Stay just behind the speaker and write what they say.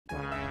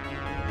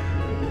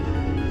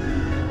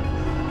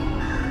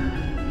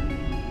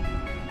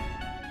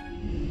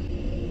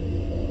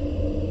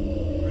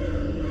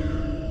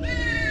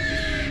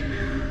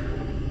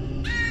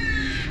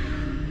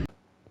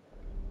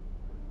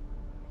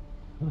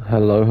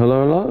Hello,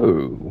 hello,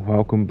 hello.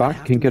 Welcome You back to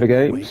have to KingKiller make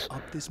your way Games.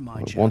 up this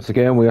mine Once shaft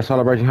again, we are over the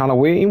celebrating wall.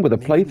 Halloween with a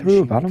Make a playthrough of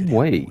machine that Alan could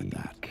help me with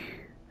that. Wake.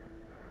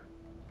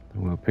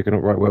 We're picking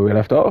up right where we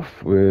left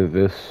off with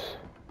this.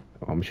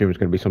 I'm assuming it's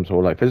going to be some sort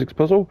of like physics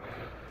puzzle.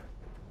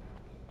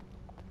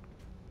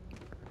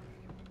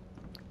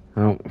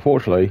 Now,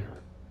 unfortunately,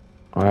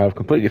 I have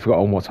completely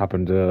forgotten what's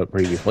happened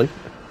previously.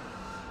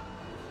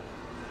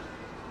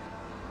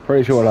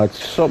 Pretty sure it had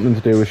something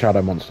to do with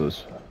shadow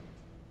monsters.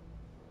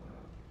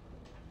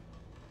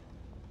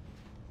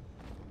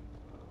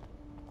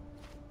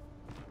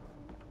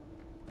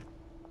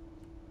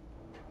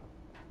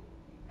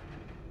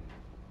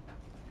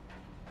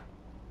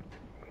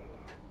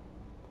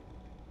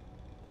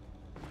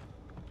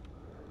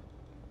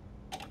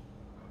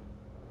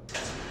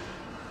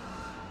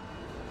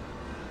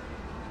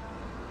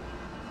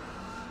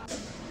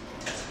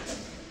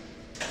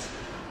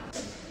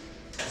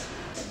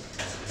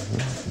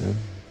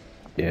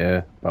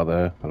 Yeah, about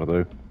there. That'll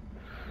do.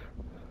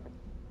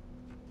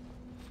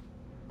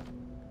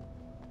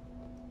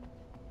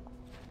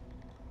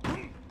 So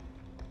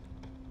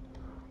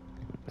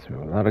we've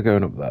got a ladder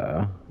going up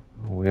there.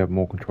 We have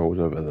more controls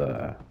over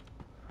there.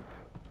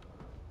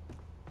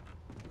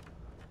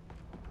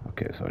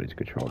 Okay, so I need to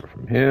control it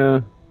from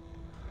here.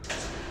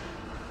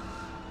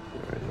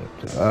 Right up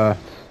to that.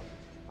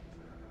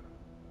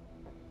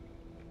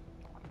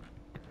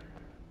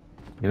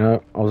 You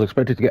know, I was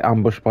expected to get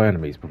ambushed by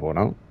enemies before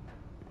now.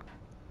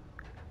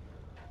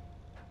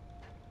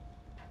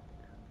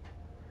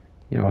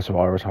 You know,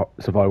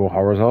 survival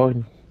horrors are.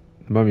 The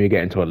moment you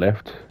get into a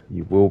lift,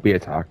 you will be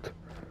attacked.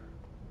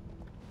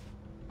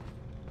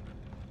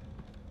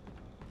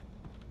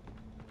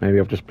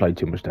 Maybe I've just played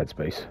too much Dead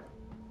Space.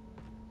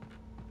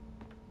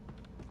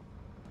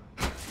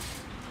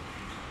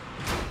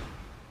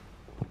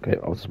 Okay,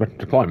 I was expecting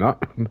to climb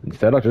that.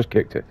 Instead, I just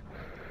kicked it.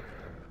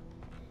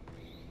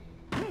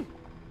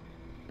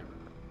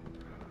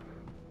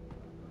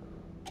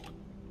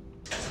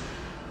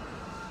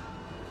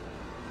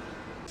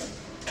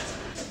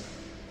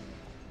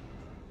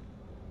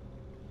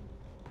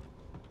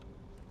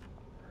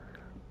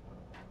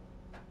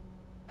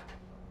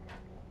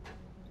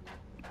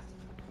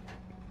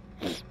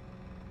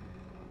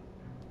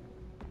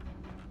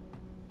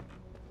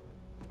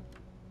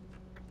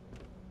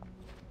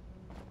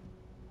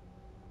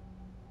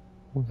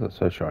 What's that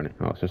so shiny?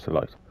 Oh, it's just a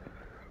light.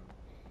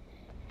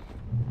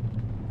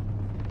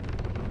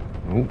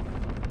 Oh,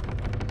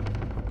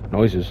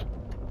 noises.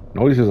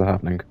 Noises are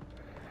happening.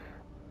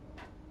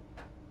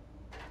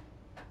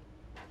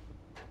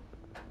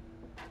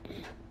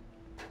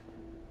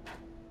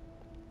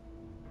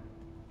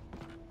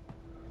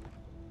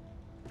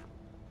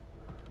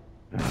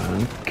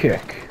 And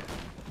kick.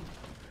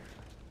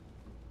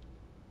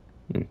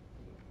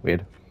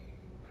 Weird.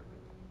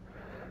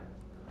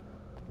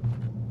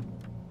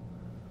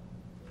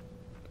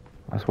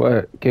 I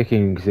swear,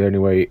 kicking's the only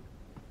way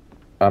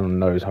Alan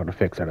knows how to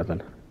fix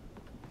anything.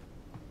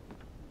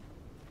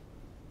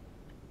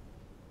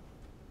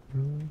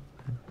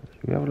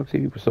 Should we have a look, see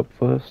what's up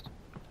first?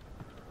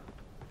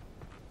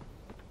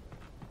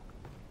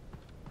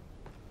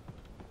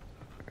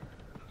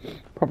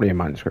 Probably a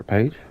manuscript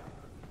page.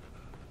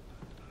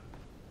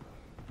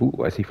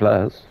 Ooh, I see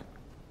flares.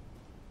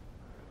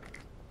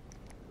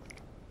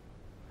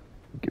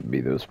 Give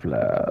me those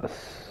flares.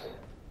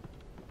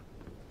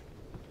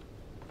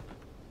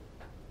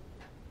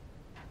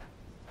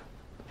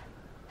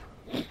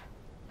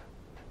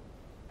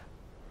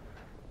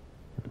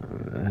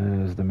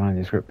 There's the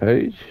manuscript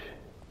page.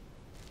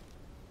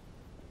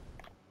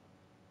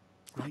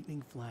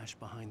 Lightning flashed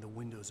behind the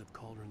windows of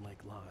Cauldron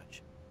Lake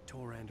Lodge.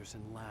 Tor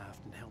Anderson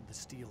laughed and held the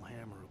steel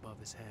hammer above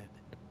his head.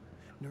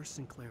 Nurse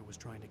Sinclair was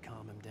trying to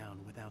calm him down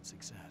without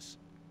success.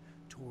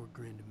 Tor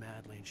grinned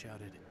madly and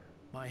shouted,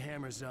 "My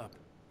hammer's up.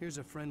 Here's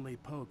a friendly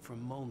poke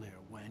from Molnir,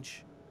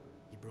 wench."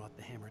 He brought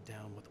the hammer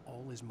down with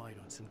all his might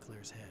on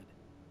Sinclair's head.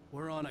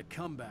 "We're on a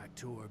comeback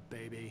tour,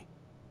 baby."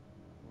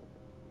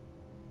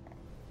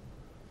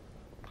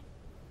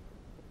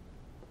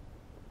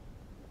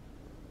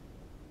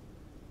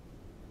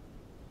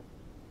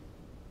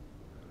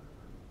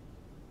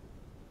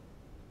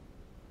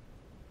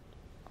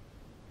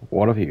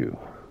 What of you?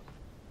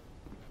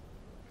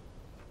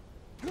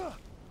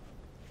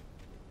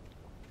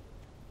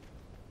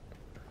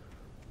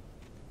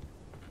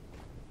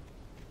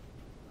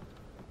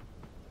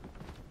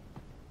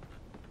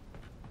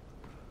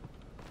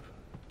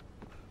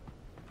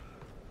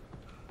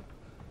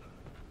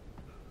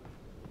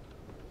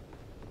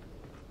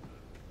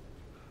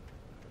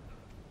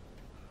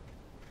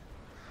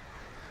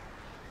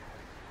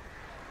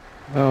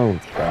 Oh,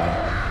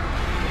 God.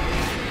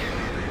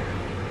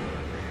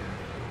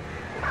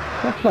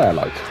 That flare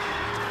light.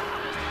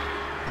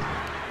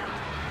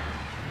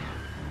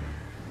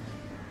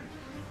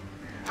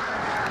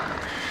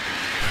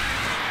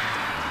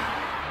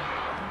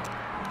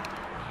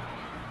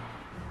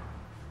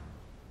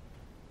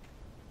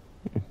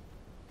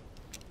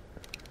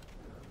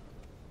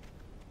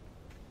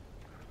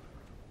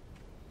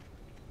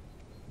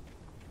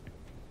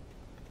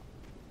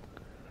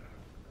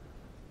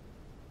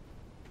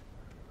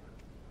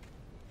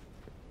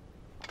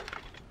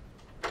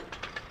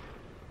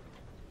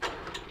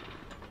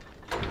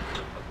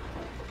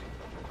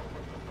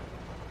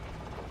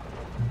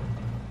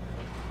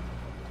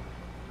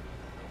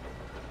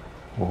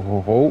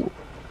 Oh.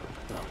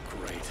 Oh,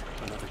 great.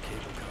 Another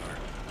cable car.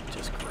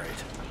 Just great.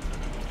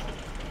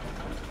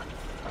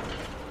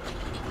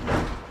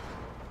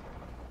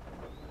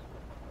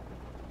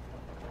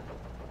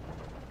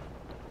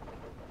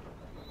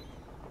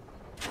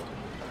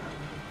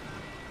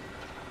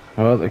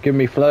 Well, they give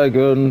me flare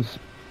guns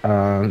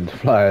and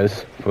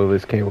flares for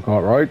this cable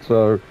car ride,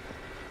 so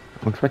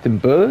I'm expecting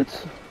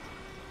birds.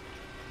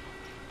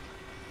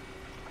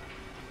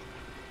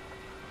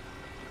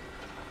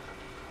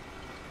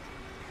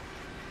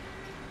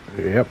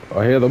 Yep,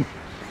 I hear them.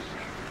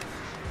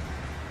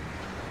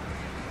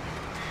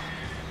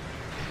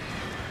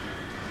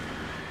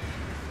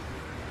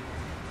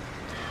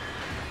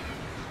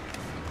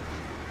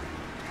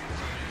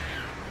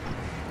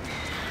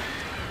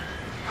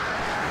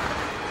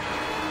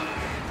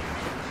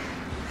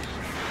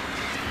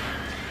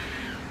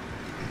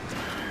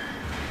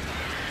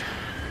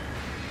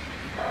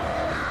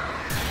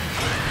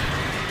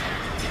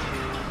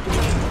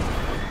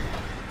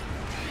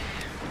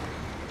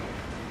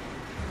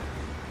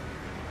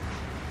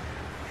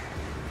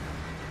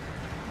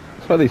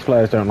 I swear these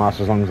flares don't last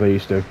as long as they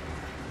used to.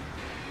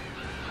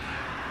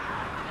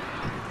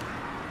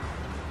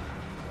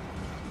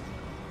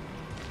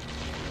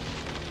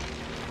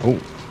 Oh.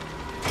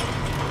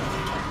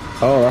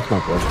 Oh, that's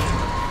not good.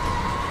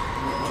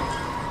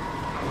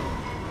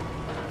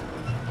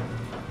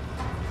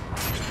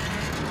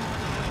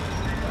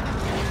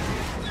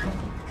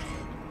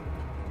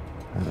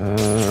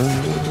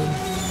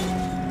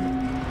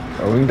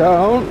 Going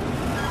down.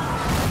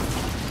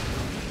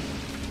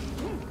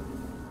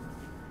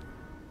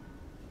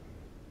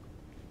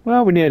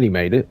 Well, we nearly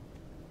made it.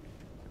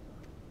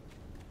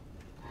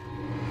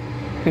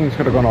 Things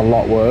could have gone a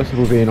lot worse, if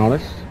we're being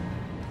honest.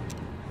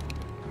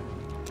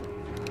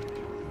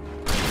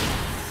 Is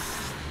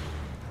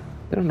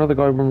there another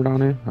guy running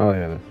down here? Oh,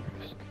 yeah.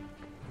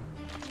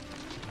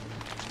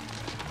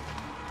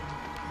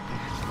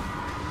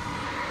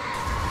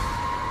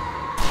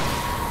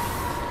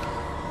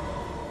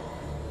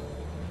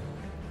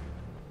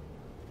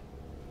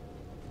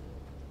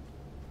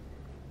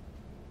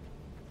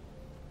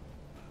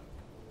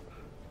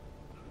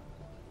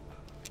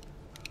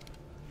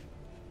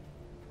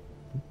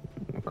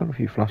 I've got a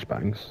few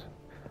flashbangs.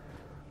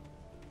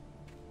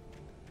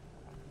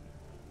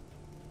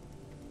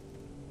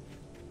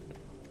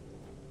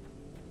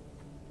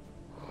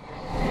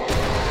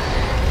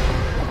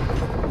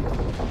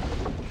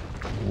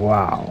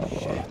 Wow.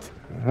 Shit.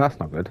 That's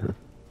not good.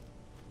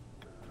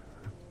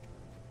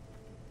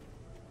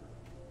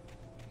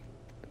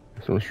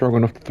 So I'm strong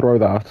enough to throw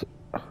that.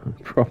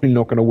 Probably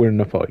not going to win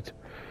in a fight.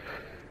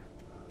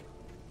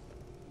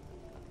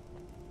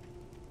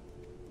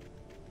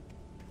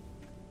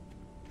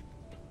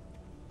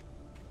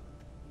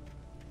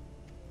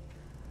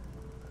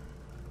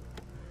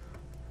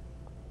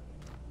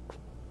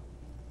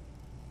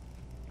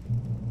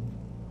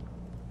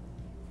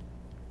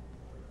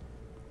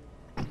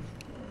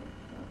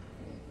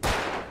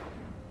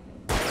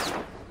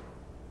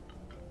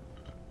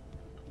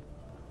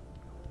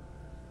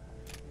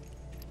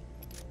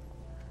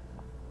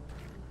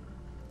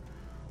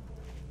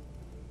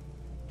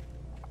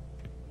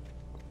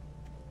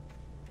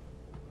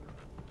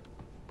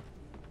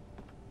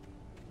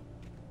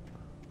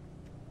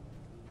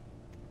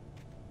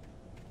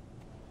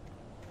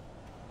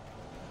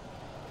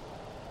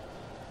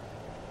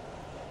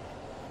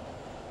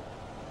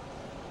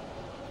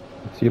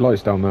 See your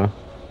lights down there.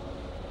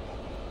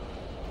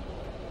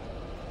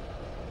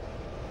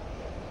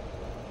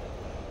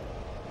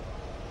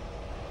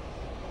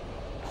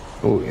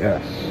 Oh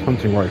yes,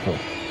 hunting rifle.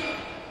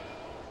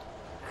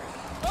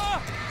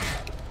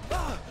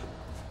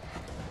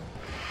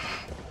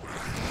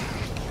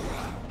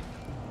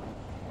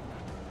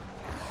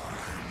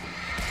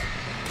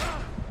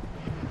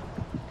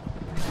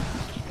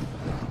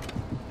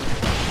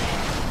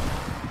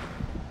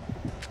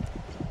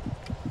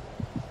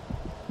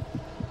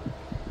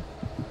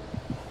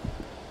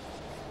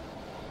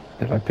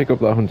 Did I pick up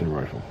that hunting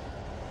rifle?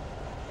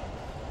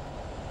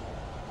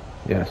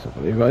 Yes, I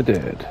believe I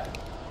did.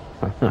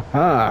 Ha ha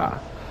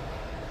ha!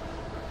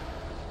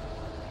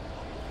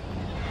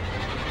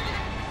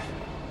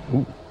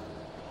 Ooh.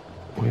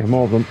 We have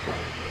more of them.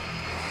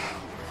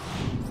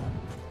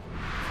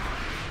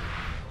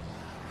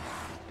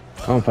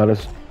 Come on,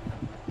 fellas.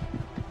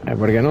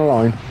 Everybody get in a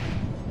line.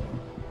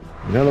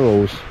 You know the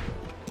rules.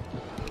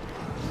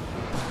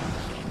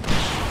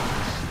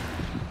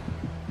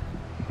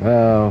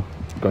 Well,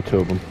 got two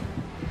of them.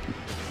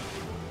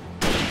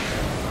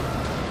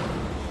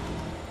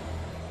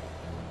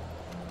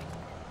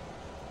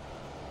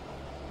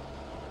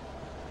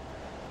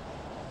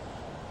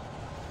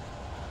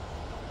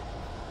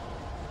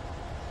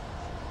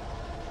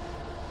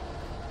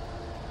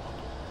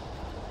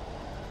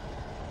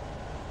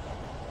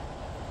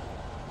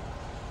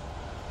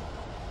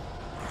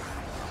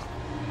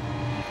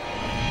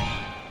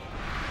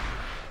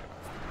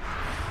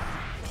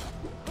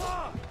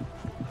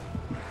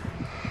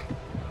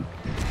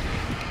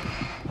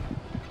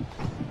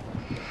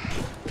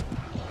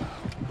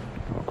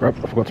 Crap,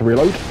 I forgot to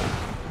reload.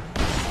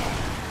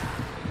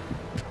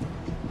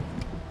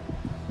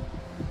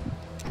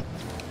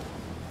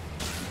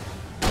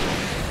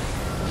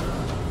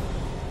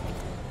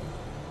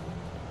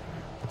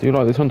 I do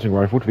like this hunting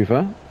rifle, to be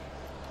fair.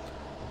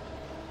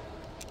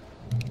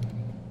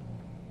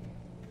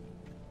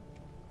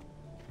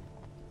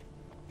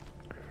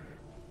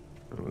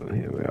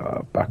 Here we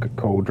are, back at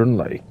Cauldron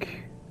Lake.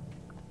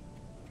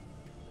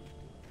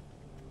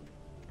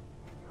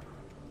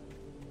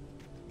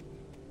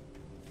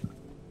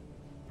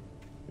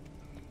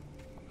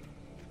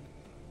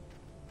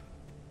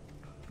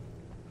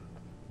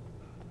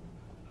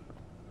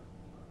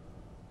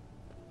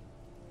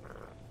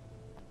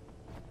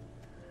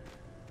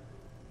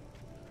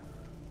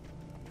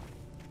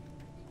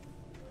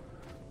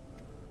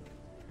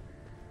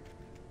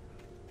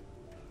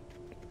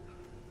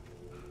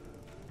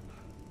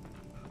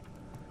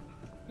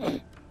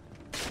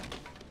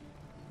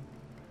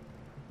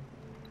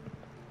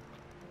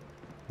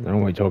 I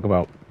don't want to talk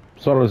about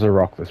solid as a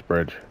rock, this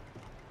bridge.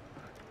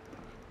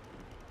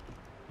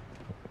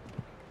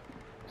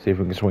 See if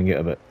we can swing it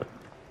a bit.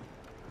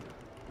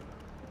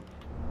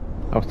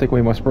 I'll take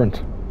away my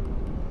sprint.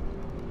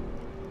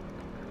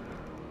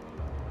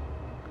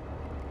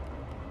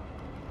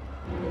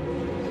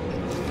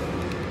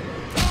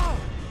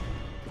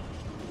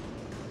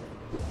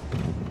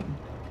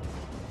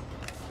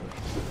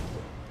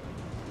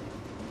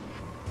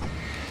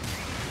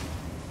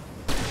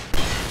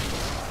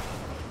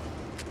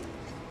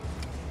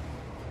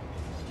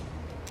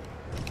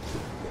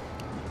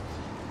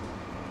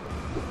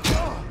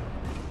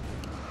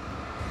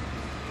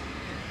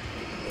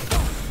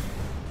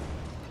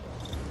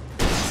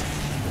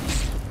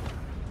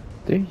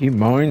 Do you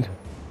mind?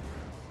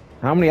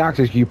 How many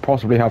axes do you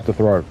possibly have to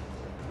throw?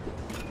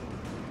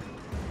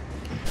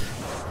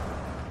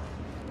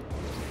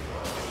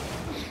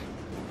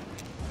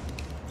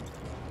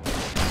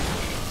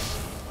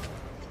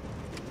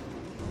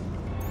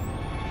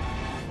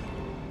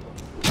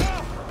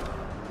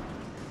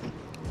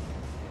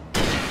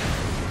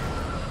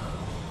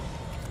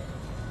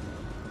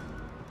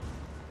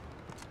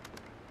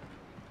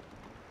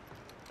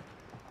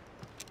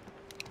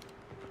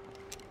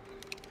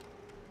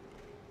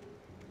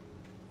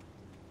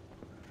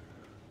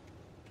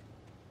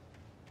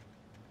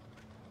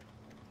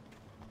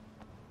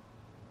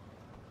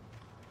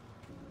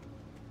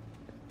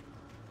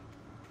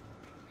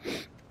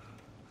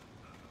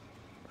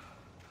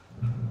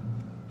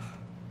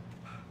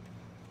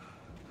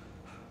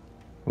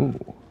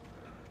 Ooh,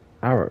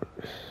 arrows.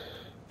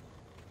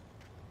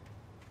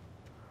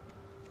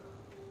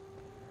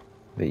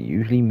 They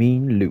usually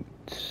mean loot.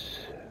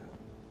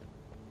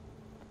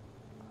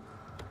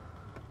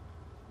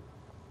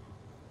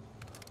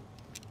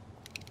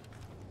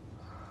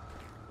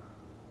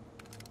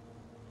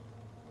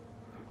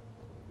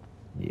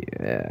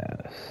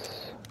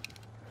 Yes.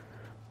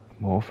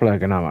 More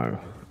flagging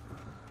ammo.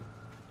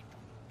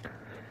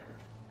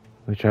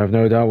 Which I have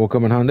no doubt will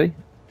come in handy.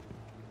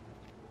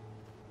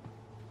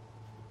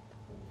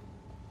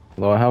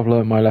 Although I have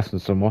learnt my lesson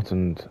somewhat,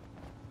 and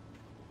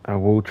I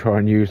will try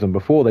and use them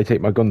before they take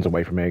my guns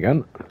away from me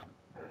again.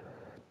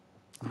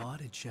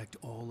 Maud had checked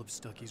all of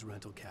Stucky's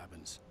rental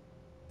cabins.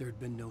 There had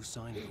been no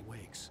sign of the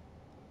wakes.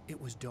 It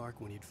was dark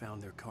when he'd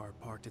found their car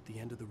parked at the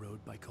end of the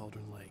road by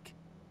Cauldron Lake.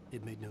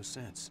 It made no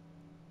sense.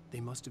 They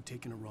must have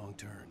taken a wrong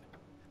turn,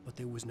 but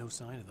there was no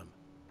sign of them,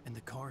 and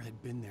the car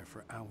had been there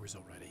for hours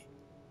already.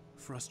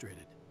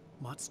 Frustrated,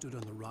 Mott stood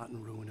on the rotten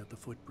ruin of the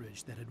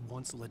footbridge that had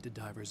once led to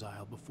Diver's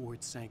Isle before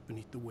it sank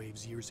beneath the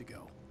waves years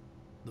ago.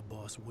 The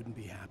boss wouldn't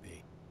be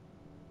happy.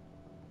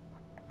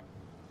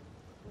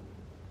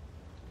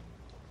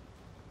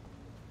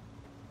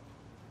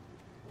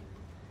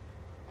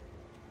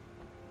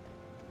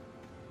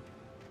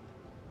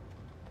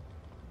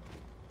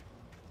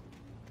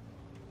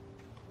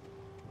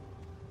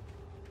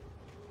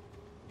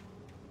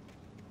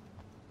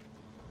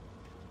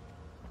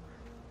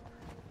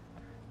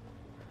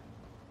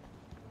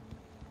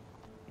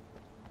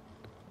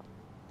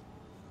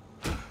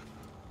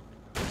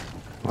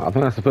 I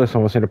think that's the first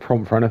time I've seen a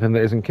prompt for anything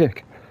that isn't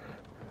kick.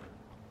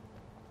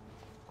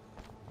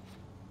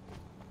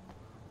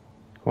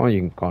 Come on, you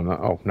can climb that.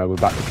 Oh, no, we're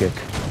back to kick.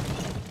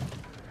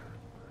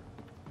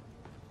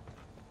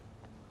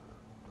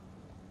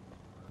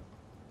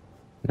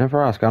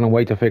 Never ask Alan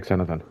Wait to fix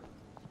anything.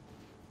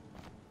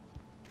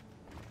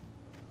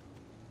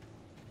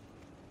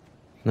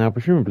 Now,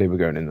 presumably we're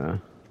going in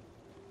there.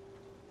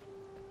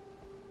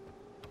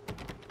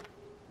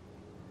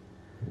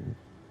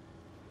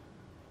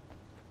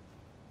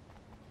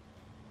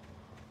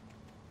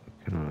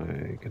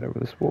 Get over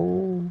this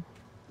wall.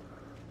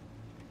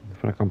 I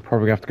feel like I'm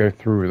probably going to have to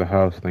go through the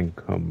house and then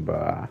come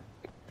back.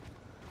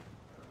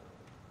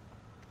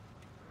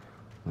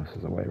 This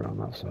is the way around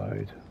that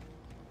side.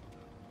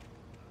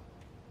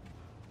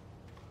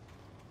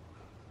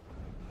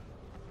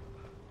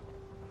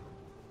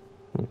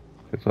 Looks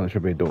like there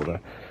should be a door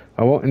there.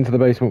 Oh, well, into the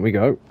basement we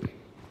go.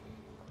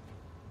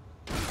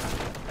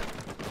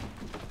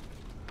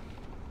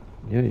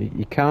 Yeah,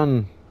 you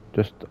can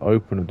just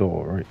open a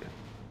door, right?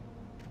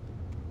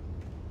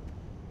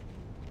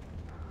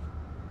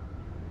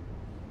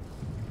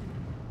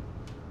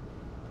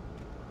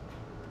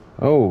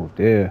 Oh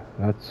dear,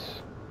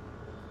 that's...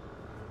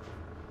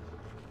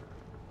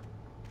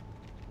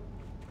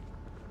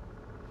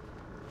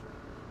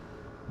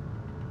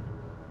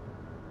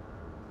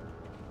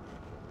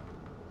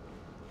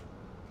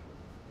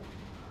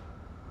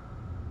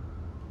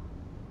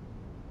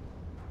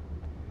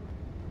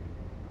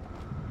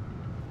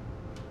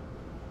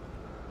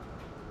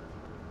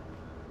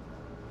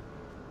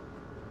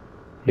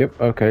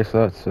 Yep, okay,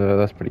 so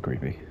that's pretty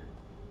creepy.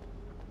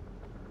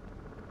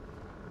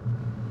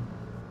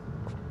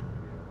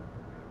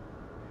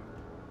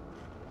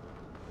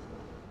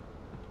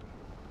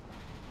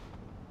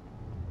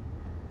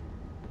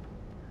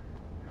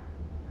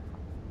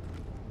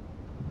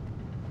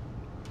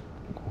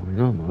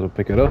 I might as well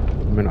pick it up. I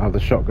may not have the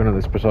shotgun at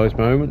this precise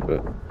moment,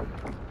 but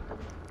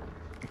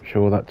I'm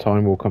sure that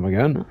time will come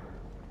again.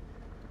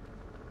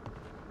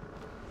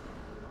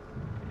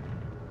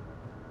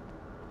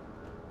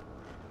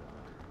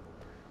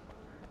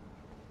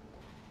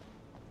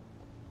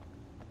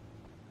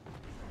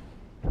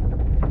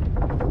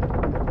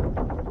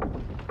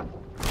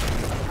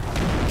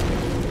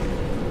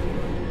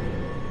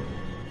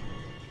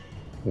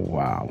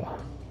 Wow.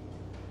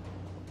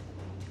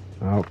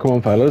 Oh, come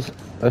on, fellas.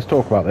 Let's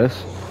talk about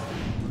this.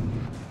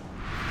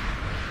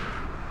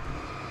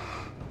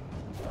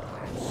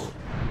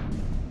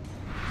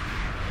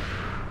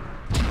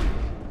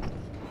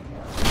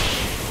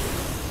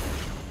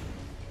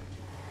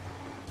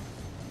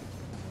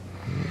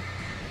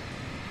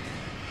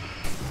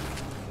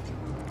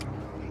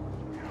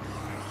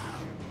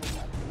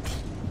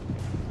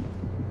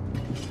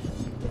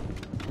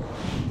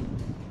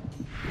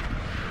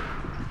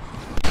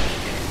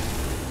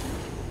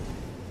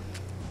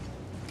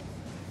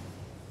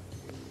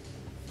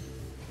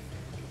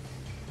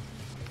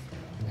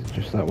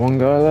 There's just that one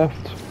guy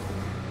left.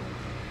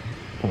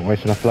 Don't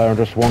waste enough flare on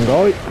just one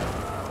guy.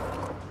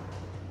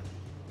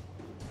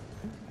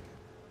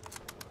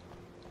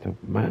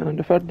 Don't mind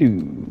if I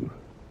do.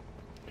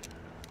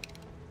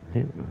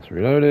 Yeah, that's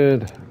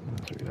reloaded.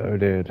 That's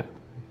reloaded.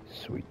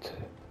 Sweet.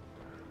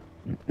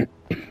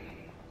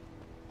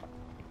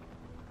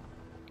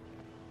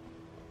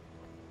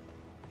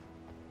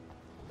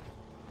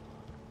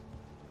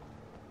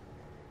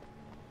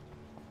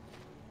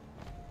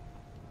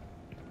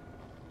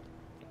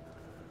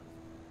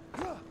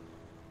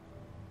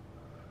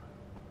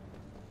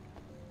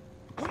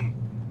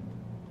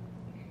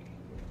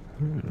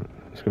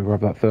 Let's go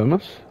grab that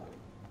thermos.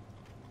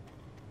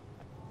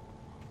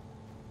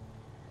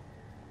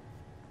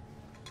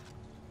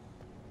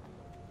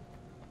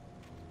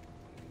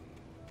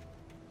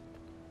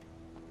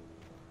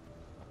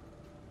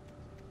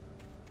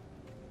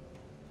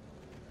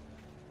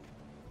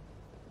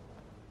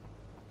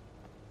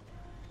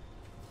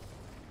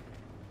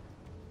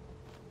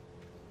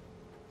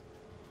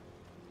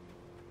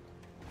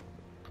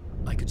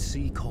 I could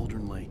see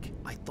Cauldron Lake.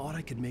 I thought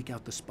I could make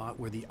out the spot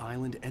where the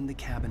island and the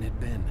cabin had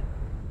been.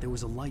 There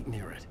was a light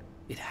near it.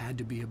 It had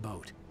to be a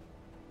boat.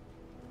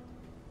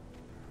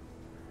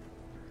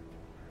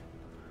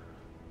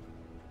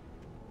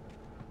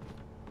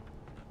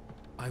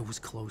 I was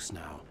close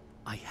now.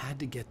 I had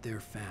to get there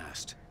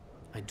fast.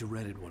 I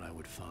dreaded what I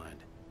would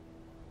find.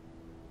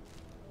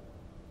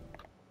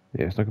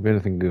 Yeah, it's not gonna be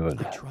anything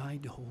good. I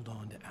tried to hold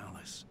on to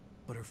Alice,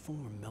 but her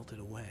form melted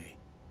away.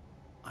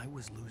 I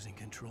was losing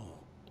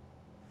control.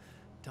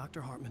 Dr.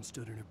 Hartman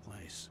stood in her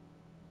place.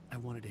 I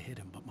wanted to hit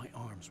him, but my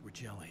arms were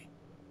jelly.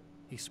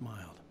 He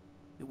smiled.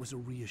 It was a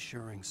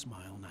reassuring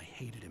smile, and I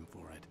hated him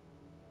for it.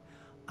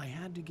 I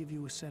had to give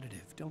you a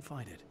sedative. Don't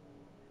fight it.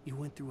 You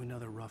went through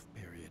another rough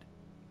period.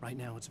 Right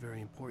now, it's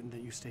very important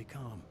that you stay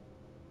calm.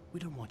 We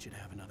don't want you to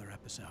have another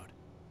episode.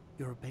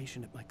 You're a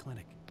patient at my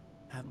clinic.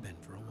 Have been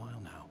for a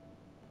while now.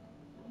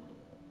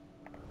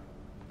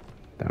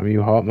 Damn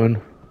you,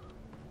 Hartman.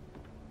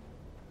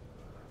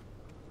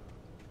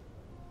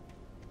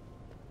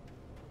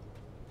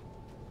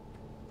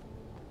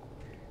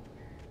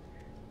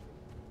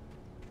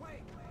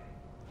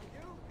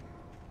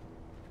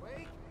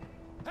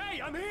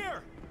 Hey, I'm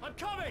here! I'm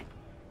coming!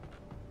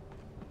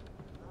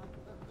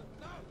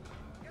 No!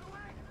 Get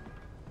away!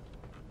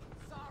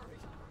 Sorry.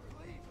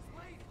 Please, it's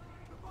late.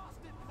 The boss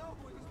didn't know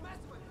who he was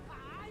messing with.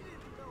 I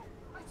didn't know.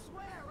 I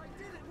swear, I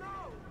didn't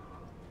know.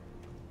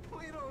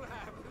 We don't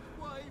have his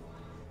wife.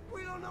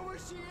 We don't know where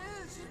she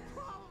is. She's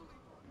probably...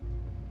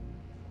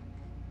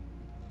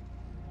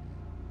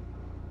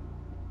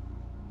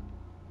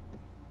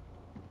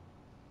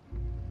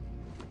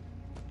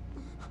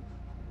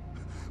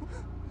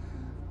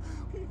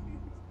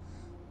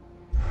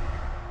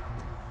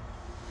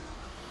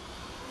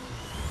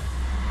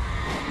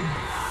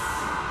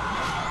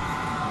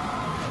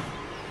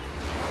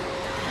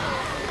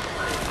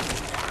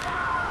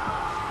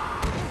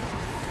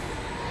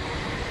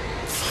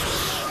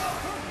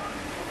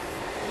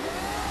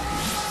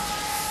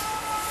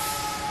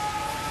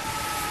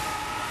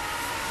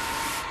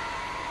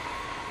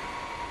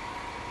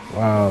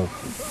 Wow,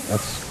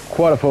 that's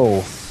quite a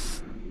fall.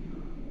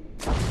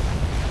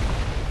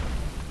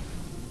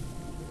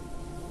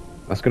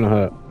 That's gonna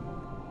hurt.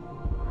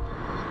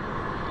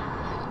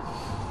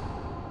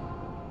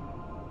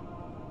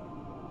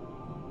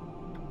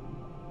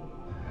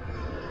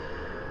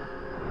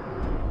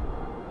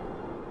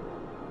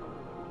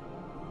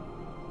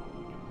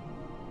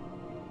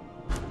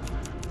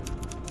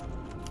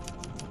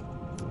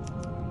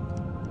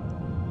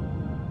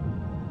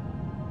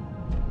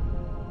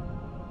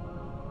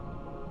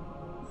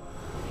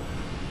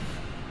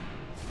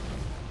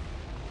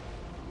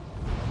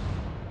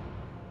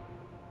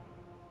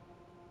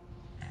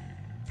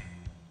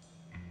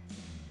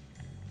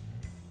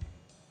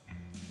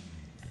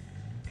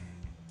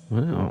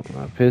 Well,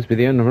 that appears to be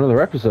the end of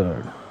another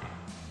episode.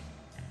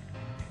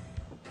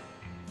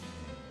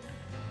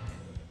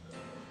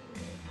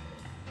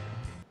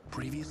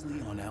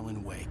 Previously on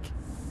Alan Wake,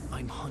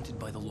 I'm hunted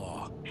by the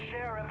law.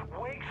 Sheriff,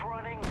 Wake's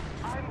running.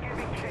 I'm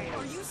giving chase.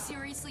 Are you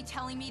seriously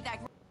telling me that?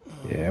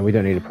 Yeah, we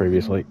don't need it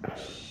previously.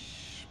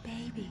 Shh,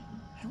 baby.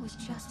 It was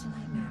just a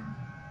nightmare.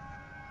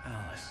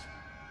 Alice.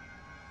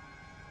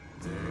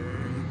 There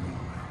you go,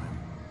 Alan.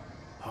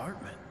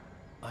 Hartman,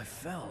 I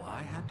fell.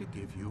 I had to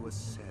give you a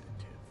sedative.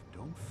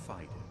 Don't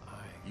fight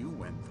it. You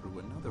went through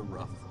another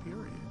rough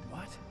period.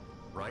 What?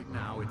 Right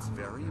now, it's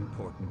very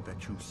important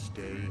that you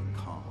stay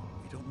calm.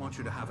 We don't want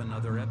you to have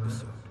another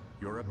episode.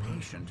 You're a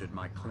patient at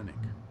my clinic.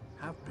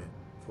 Have been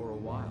for a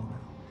while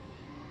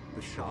now.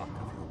 The shock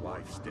of your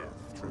wife's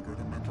death triggered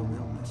a mental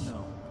illness.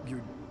 No,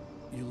 you're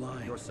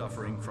lying. You're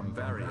suffering from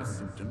various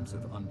symptoms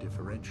of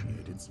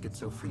undifferentiated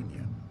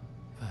schizophrenia.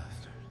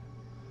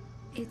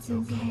 It's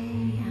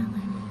okay,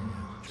 Alan.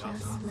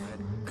 Just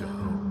let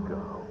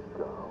go.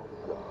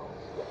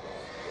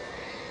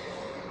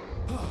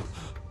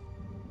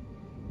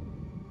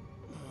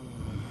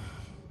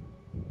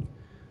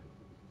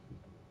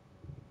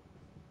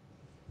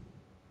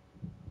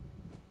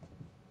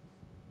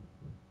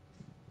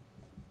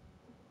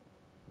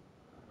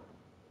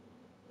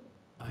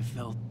 I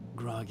felt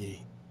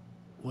groggy.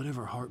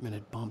 Whatever Hartman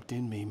had bumped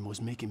in me was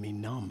making me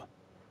numb.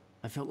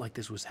 I felt like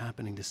this was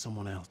happening to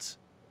someone else.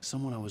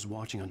 Someone I was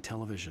watching on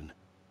television.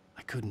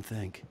 I couldn't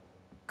think.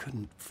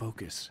 Couldn't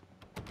focus.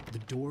 The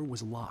door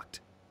was locked.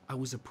 I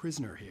was a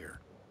prisoner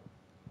here.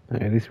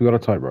 Hey, at least we got a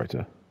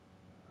typewriter.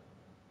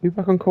 You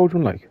back on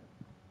Cauldron Lake?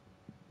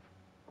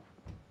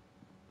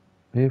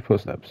 I hear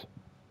footsteps.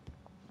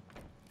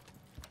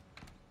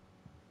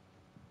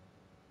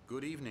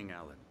 Good evening,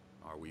 Alan.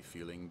 Are we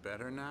feeling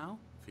better now?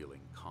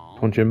 Feeling calm?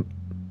 Punch him.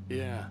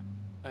 Yeah.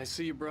 I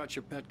see you brought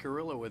your pet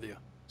gorilla with you.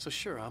 So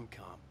sure, I'm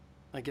calm.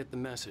 I get the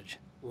message.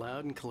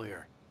 Loud and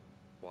clear.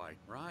 Why,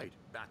 right.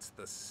 That's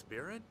the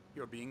spirit.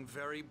 You're being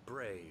very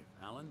brave,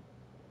 Alan.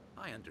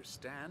 I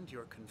understand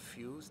you're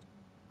confused.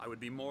 I would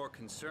be more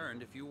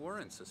concerned if you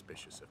weren't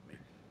suspicious of me.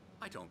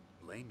 I don't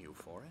blame you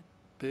for it.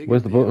 Big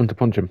Where's the appeal. button to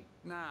punch him?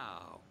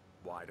 Now,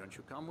 why don't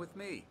you come with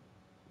me?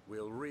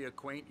 We'll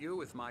reacquaint you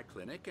with my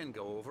clinic and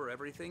go over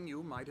everything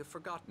you might have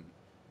forgotten.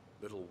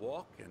 Little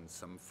walk and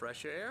some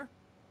fresh air?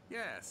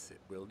 Yes,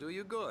 it will do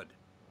you good.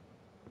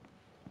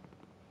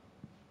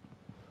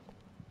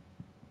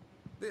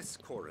 This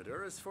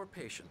corridor is for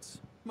patients.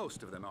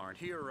 Most of them aren't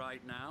here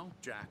right now.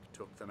 Jack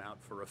took them out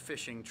for a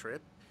fishing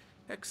trip,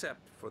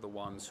 except for the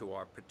ones who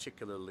are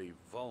particularly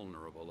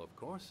vulnerable, of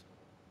course.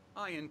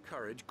 I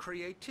encourage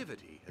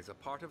creativity as a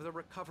part of the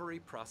recovery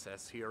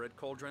process here at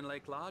Cauldron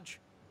Lake Lodge.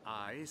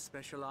 I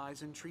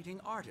specialize in treating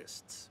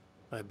artists.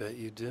 I bet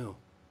you do.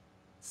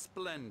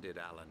 Splendid,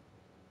 Alan.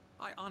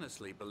 I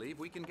honestly believe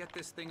we can get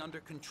this thing under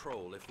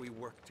control if we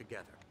work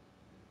together.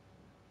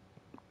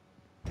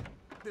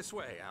 This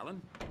way,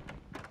 Alan.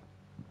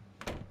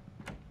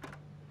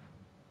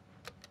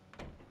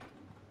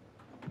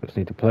 Just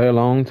need to play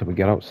along till we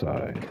get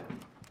outside.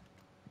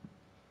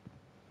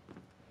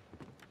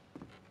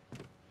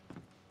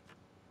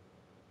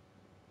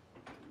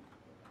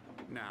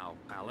 Now,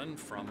 Alan,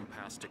 from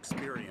past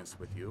experience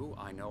with you,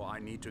 I know I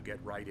need to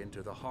get right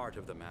into the heart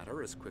of the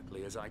matter as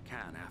quickly as I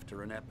can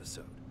after an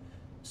episode.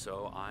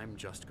 So I'm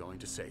just going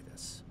to say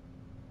this.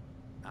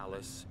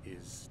 Alice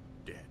is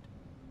dead.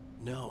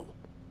 No.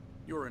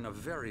 You're in a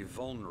very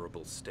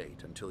vulnerable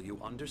state until you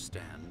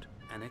understand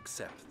and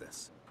accept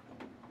this.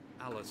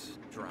 Alice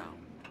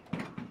drowned,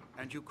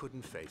 and you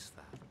couldn't face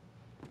that.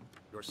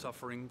 You're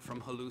suffering from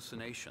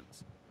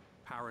hallucinations,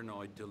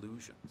 paranoid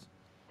delusions,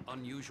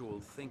 unusual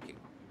thinking,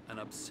 an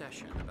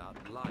obsession about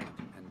light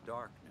and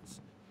darkness,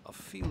 a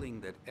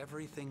feeling that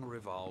everything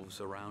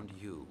revolves around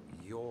you,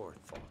 your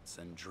thoughts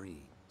and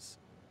dreams.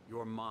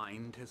 Your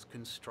mind has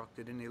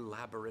constructed an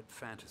elaborate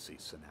fantasy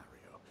scenario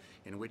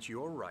in which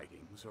your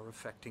writings are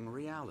affecting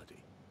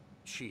reality.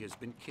 She has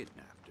been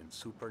kidnapped, and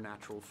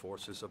supernatural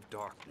forces of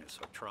darkness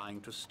are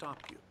trying to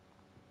stop you.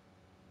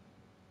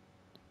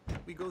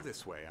 We go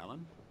this way,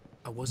 Alan.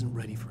 I wasn't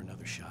ready for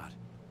another shot,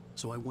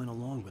 so I went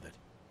along with it.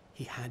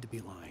 He had to be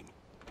lying.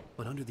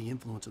 But under the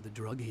influence of the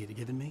drug he had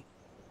given me,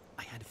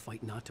 I had to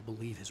fight not to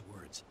believe his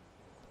words.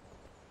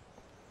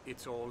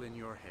 It's all in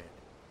your head.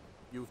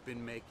 You've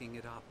been making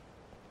it up.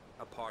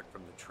 Apart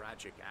from the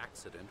tragic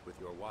accident with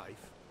your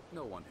wife,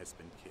 no one has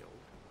been killed.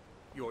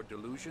 Your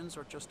delusions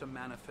are just a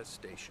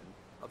manifestation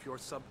of your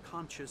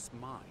subconscious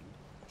mind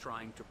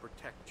trying to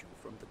protect you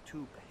from the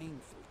too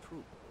painful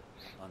truth.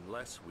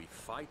 Unless we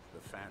fight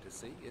the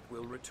fantasy, it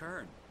will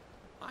return.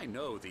 I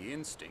know the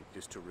instinct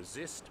is to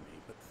resist me,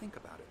 but think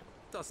about it.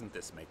 Doesn't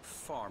this make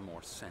far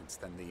more sense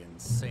than the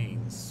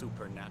insane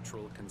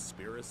supernatural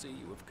conspiracy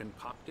you have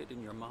concocted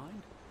in your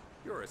mind?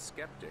 You're a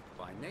skeptic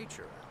by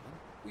nature, Alan.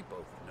 We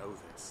both know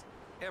this.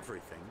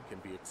 Everything can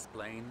be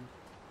explained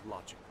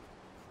logically.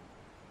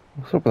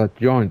 What's up with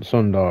that giant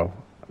sundial?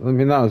 I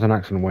mean, that was an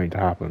accident waiting to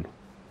happen.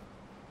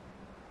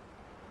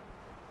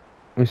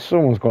 I mean,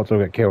 someone's got to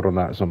get killed on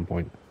that at some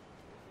point.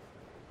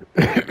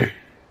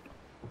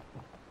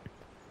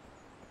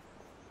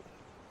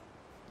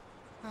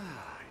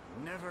 I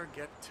never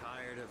get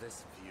tired of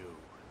this view.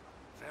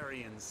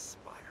 Very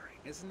inspiring,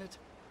 isn't it?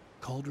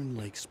 Cauldron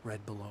Lake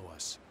spread below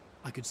us.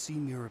 I could see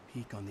Mirror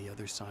Peak on the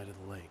other side of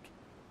the lake.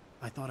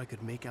 I thought I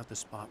could make out the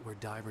spot where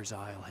Diver's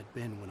Isle had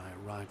been when I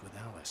arrived with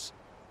Alice.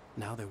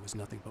 Now there was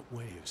nothing but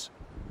waves.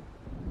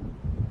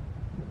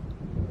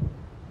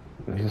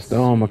 There's a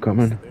storm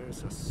coming.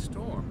 There's a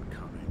storm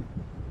coming.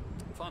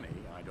 Funny,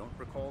 I don't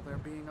recall there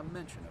being a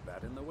mention of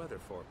that in the weather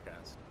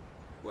forecast.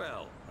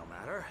 Well, no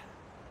matter.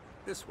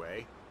 This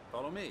way.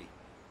 Follow me.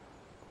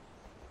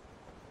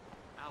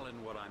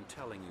 Alan, what I'm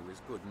telling you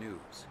is good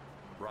news.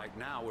 Right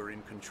now we're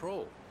in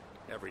control.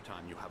 Every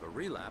time you have a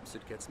relapse,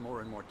 it gets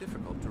more and more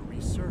difficult to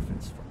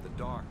resurface from the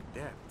dark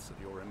depths of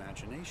your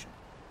imagination.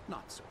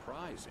 Not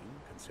surprising,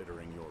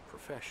 considering your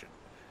profession.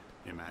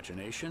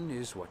 Imagination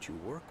is what you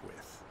work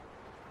with.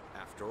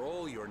 After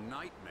all your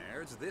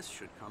nightmares, this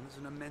should come as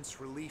an immense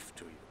relief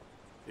to you.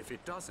 If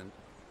it doesn't,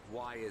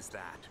 why is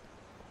that?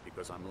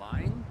 Because I'm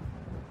lying?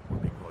 Or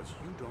because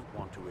you don't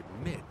want to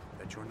admit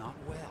that you're not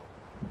well?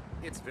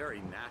 It's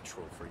very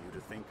natural for you to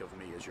think of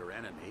me as your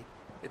enemy.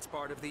 It's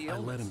part of the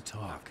illness. I let him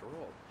talk. After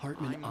all,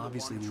 Hartman I'm the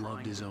obviously one loved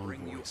trying his to own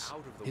bring you voice. out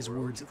of the His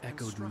world words you've echoed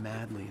constructed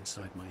madly for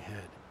inside yourself. my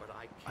head. But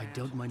I can't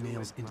dug my do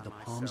nails it into by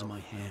the palms of my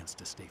myself. hands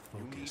to stay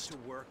You need focused. to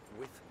work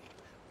with me.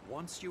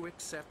 Once you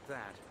accept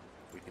that,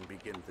 we can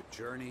begin the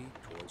journey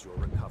towards your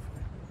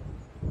recovery.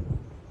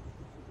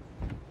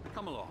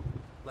 Come along.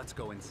 Let's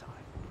go inside.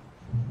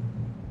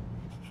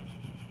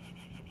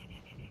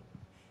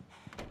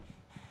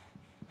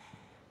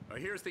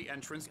 Here's the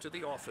entrance to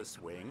the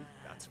office wing.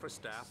 That's for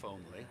staff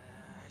only.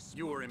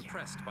 You were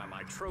impressed by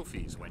my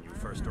trophies when you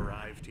first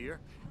arrived here.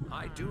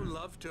 I do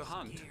love to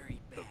hunt.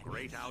 The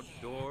great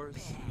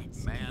outdoors,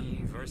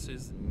 man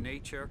versus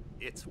nature.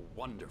 It's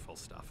wonderful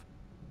stuff.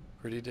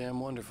 Pretty damn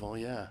wonderful,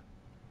 yeah.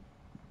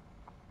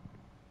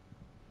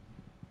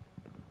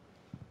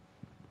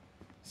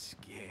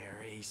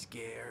 Scary,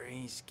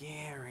 scary,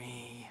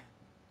 scary.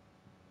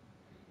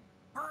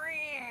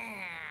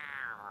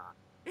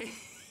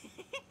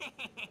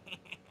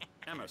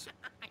 Emerson.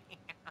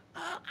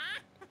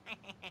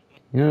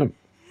 Yeah.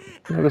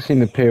 Never seen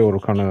the appeal to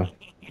kind of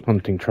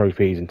hunting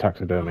trophies and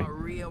taxidermy. I'm a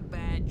real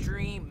bad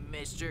dream,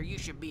 mister. You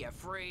should be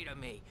afraid of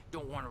me.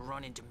 Don't want to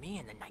run into me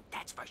in the night,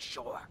 that's for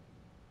sure.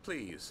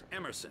 Please,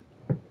 Emerson.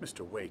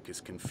 Mr. Wake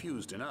is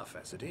confused enough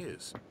as it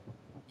is.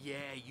 Yeah,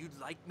 you'd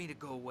like me to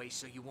go away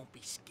so you won't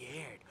be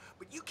scared.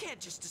 But you can't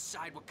just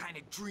decide what kind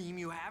of dream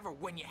you have or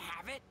when you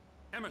have it.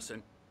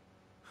 Emerson.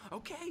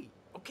 Okay.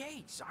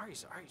 Sorry.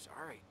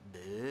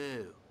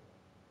 Boo.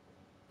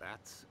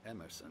 That's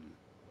Emerson.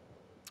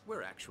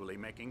 We're actually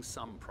making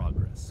some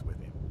progress with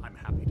him, I'm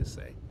happy to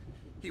say.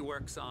 He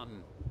works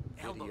on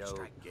Elbow video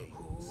strike.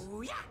 games.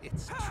 Ooh, yeah.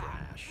 It's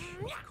trash,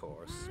 of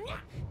course, but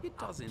it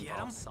does Get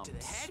involve him some to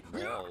the head.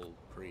 small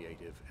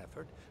creative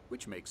effort,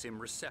 which makes him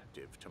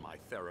receptive to my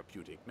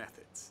therapeutic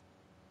methods.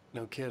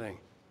 No kidding.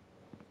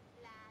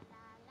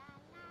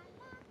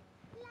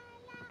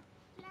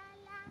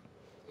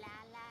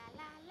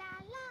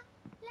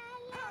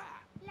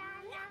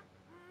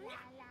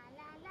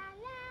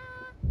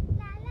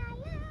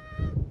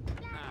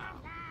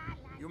 Now,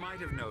 you might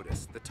have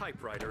noticed the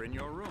typewriter in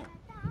your room.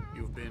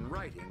 You've been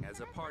writing as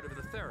a part of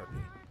the therapy.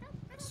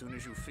 As soon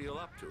as you feel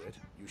up to it,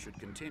 you should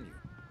continue.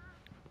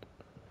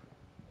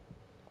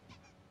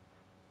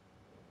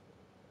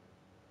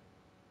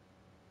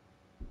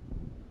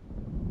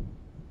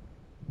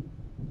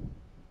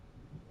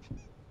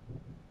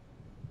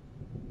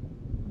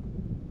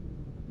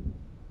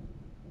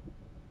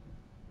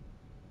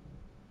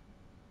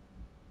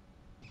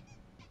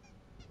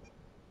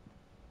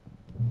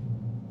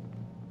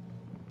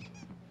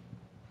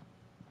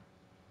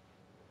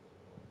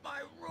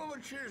 My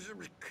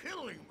rheumatism's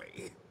killing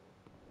me.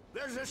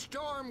 There's a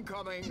storm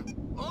coming.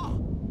 Oh,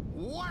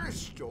 what a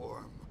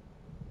storm.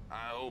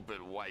 I hope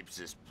it wipes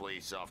this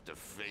place off the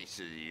face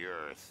of the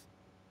earth.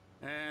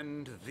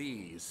 And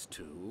these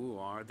two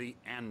are the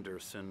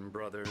Anderson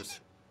brothers,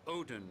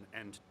 Odin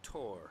and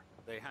Tor.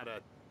 They had a,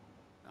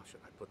 how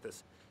should I put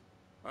this?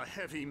 A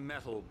heavy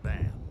metal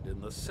band in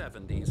the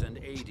 70s and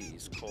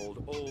 80s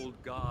called Old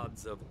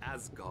Gods of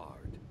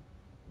Asgard.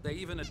 They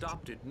even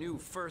adopted new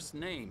first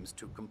names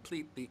to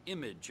complete the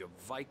image of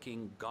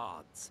Viking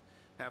gods.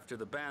 After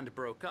the band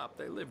broke up,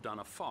 they lived on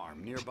a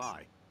farm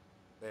nearby.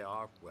 They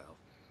are, well,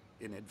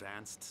 in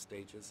advanced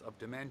stages of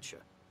dementia.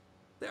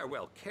 They're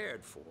well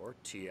cared for,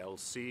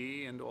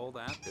 TLC and all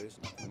that. There's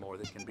nothing more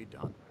that can be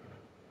done.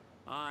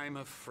 I'm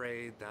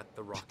afraid that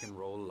the rock and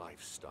roll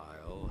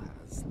lifestyle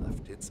has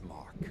left its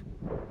mark.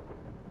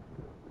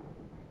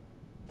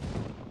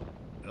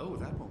 Oh,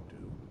 that won't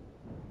do.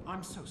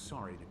 I'm so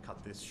sorry to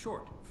cut this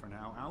short for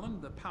now, Alan.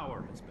 The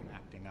power has been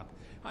acting up.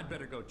 I'd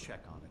better go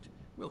check on it.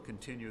 We'll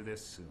continue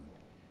this soon.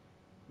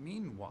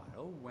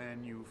 Meanwhile,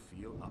 when you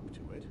feel up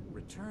to it,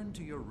 return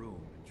to your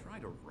room and try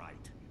to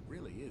write. It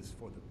really is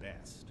for the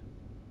best.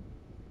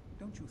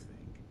 Don't you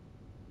think?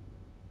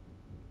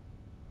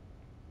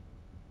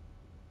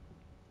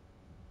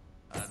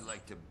 I'd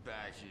like to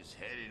bash his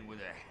head in with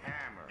a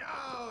hammer.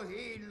 Oh,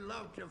 he'd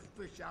love to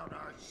fish out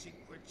our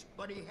secrets,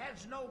 but he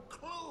has no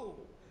clue.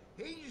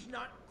 He's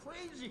not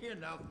crazy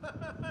enough.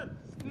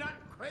 Not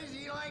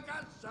crazy like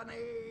us,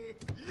 Sonny.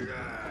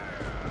 Yeah!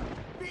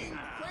 Being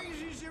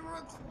crazy's a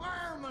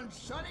requirement,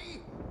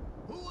 Sonny.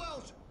 Who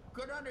else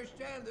could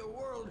understand the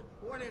world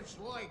when it's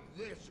like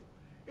this?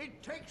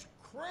 It takes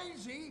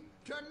crazy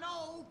to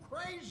know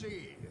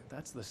crazy.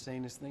 That's the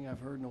sanest thing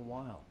I've heard in a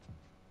while.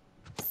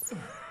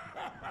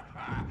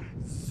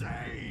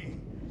 Say,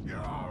 you're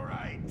all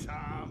right,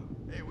 Tom.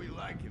 Hey, we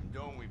like him,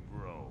 don't we,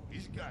 bro?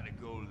 He's got to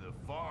go to the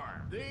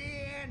farm. The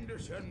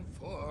Anderson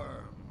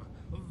Farm.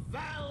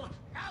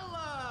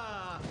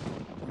 Valhalla!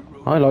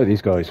 I like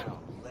these guys.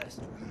 Lest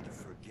we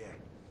forget.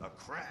 A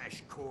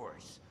crash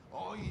course.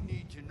 All you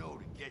need to know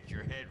to get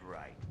your head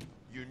right.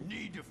 You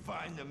need to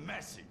find the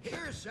message.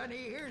 Here,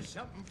 Sonny, here's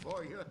something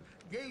for you.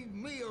 Gave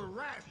me a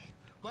rash,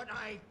 but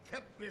I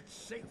kept it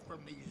safe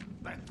from these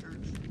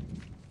bastards.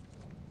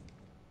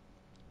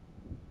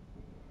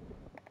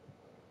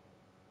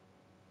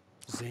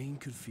 Zane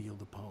could feel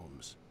the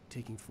poems,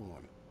 taking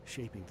form,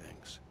 shaping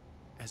things.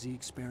 As he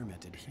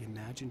experimented, he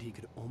imagined he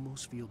could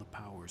almost feel the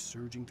power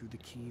surging through the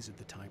keys of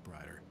the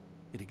typewriter.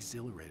 It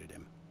exhilarated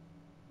him.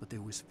 But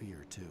there was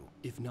fear, too.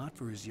 If not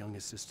for his young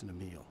assistant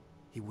Emil,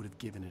 he would have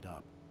given it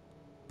up.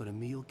 But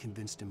Emil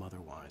convinced him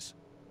otherwise.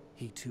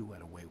 He too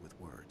had a way with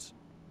words.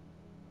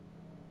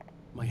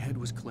 My head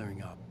was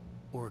clearing up,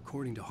 or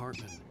according to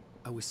Hartman,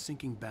 I was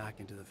sinking back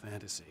into the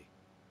fantasy.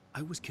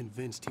 I was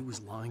convinced he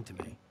was lying to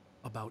me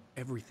about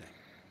everything.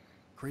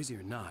 Crazy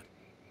or not,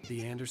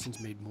 the Andersons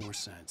made more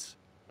sense.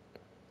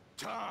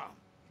 Tom,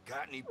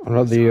 got any... I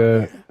like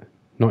the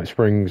Night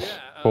Springs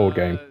board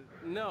game.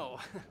 No.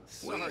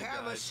 We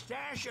have a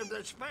stash of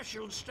the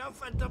special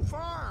stuff at the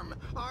farm.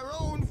 Our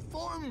own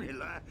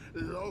formula.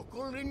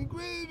 Local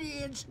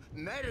ingredients.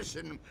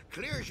 Medicine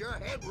clears your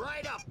head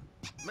right up.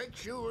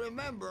 Makes you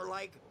remember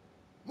like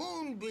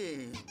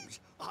moonbeams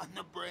on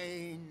the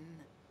brain.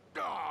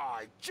 Oh,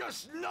 I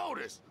just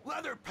noticed.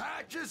 Leather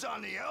patches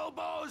on the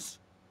elbows?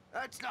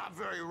 That's not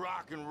very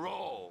rock and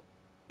roll.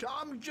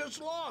 Tom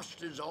just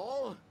lost is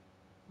all.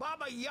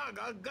 Baba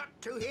Yaga got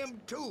to him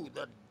too,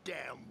 the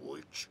damn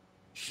witch.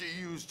 She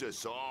used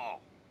us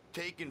all.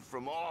 Taken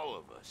from all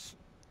of us.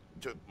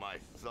 Took my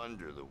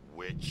thunder, the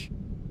witch.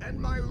 And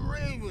my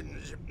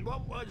ravens.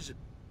 What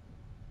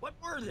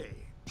were they?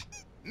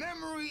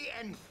 Memory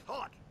and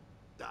thought.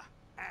 The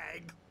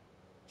hag.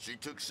 She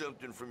took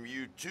something from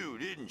you too,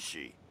 didn't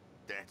she?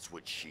 That's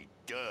what she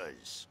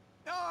does.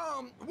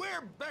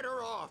 We're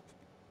better off.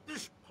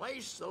 This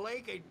place, the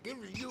lake, it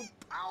gives you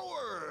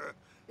power.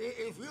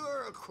 If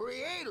you're a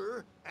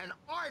creator, an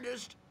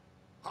artist,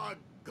 a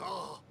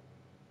god.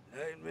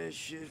 Nightmare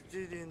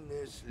shifted in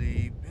their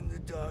sleep in the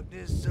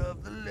darkness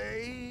of the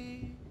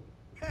lake.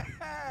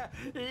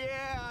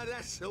 Yeah,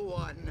 that's the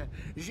one.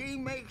 She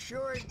makes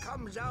sure it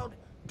comes out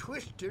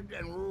twisted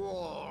and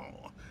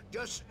wrong.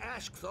 Just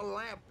ask the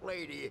lamp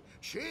lady.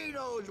 She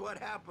knows what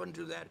happened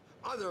to that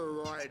other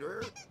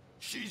writer.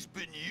 She's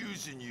been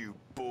using you,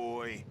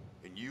 boy,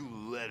 and you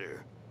let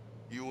her.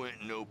 You went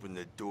and opened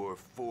the door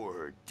for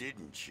her,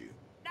 didn't you?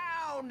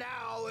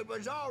 Now, it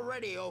was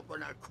already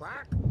open a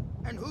crack.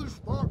 And whose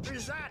fault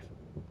is that?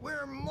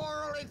 We're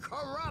morally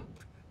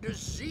corrupt,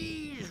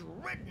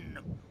 disease-ridden,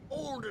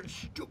 old and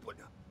stupid.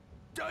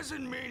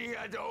 Doesn't mean he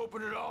had to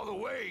open it all the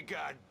way,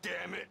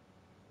 goddammit.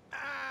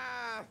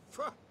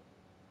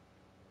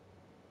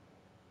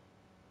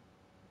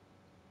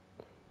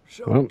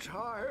 So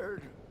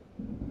tired.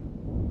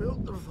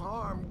 Built the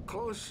farm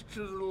close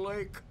to the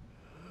lake.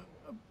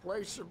 A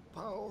place of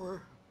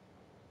power.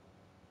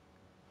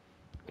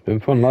 It's been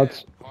fun,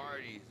 lads.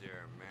 Party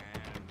there, man.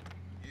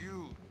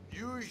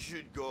 You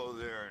should go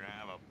there and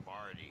have a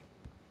party.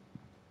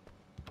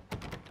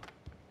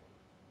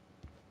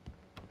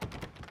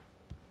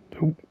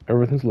 Oh,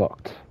 everything's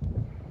locked. I'm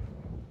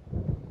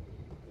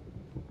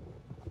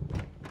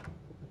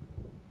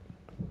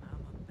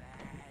a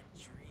bad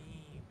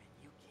dream, and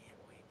you can't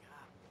wake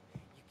up.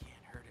 You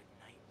can't hurt a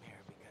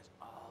nightmare because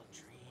all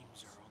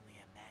dreams are only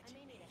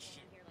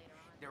imagination.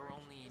 They're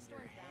only in your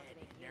head,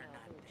 and they're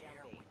not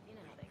there when you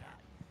wake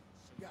up.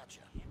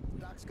 Gotcha.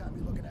 Doc's got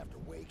me looking after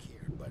Wake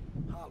here, but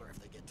holler if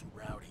they get too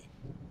rowdy.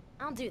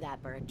 I'll do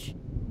that, Birch.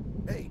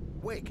 Hey,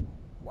 Wake,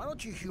 why Why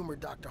don't you humor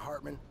Dr.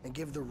 Hartman and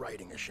give the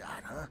writing a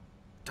shot, huh?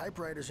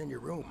 Typewriter's in your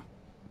room.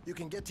 You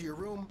can get to your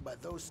room by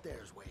those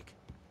stairs, Wake.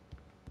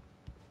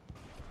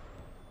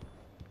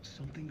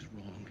 Something's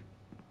wrong.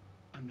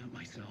 I'm not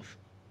myself.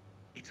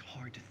 It's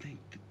hard to think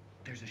that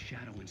there's a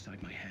shadow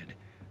inside my head.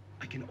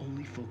 I can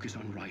only focus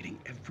on writing.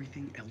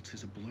 Everything else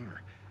is a blur.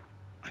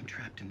 I'm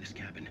trapped in this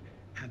cabin.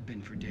 Have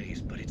been for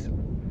days, but it's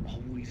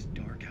always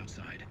dark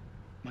outside.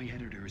 My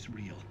editor is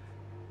real.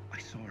 I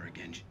saw her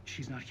again.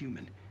 She's not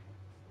human.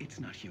 It's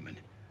not human.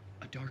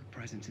 A dark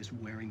presence is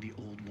wearing the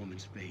old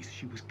woman's face.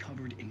 She was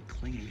covered in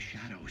clinging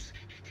shadows.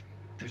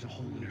 There's a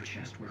hole in her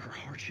chest where her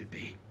heart should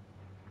be.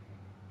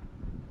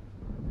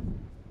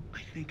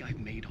 I think I've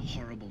made a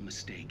horrible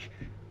mistake.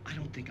 I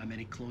don't think I'm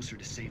any closer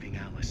to saving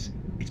Alice.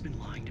 It's been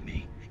lying to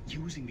me,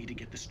 using me to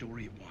get the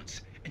story it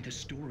wants, and the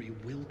story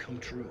will come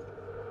true.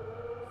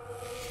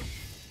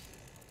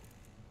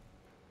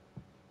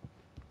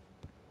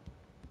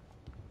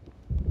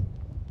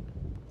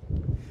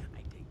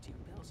 I take 2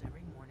 pills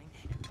every morning,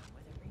 and 1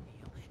 with every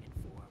meal, and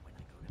 4 when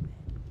I go to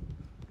bed.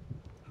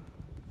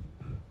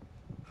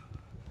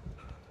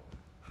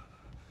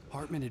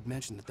 Hartman had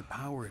mentioned that the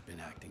power had been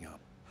acting up.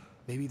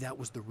 Maybe that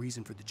was the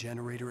reason for the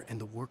generator and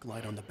the work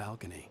light on the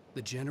balcony.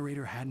 The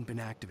generator hadn't been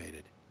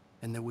activated,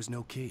 and there was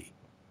no key.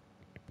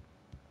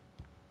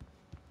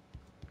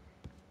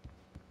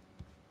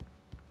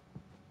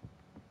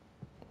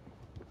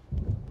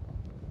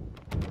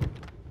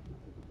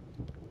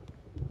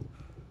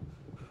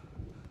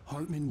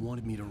 Hartman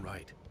wanted me to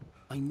write.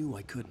 I knew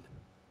I couldn't,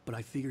 but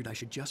I figured I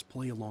should just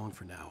play along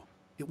for now.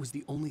 It was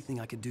the only thing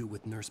I could do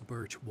with Nurse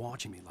Birch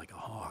watching me like a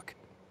hawk.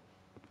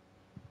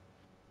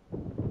 The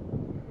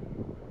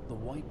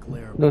white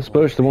glare. Nurse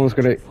Birch, the one that's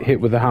gonna hit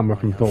with the hammer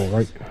from Thor,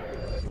 right?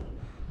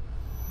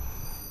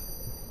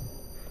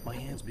 My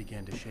hands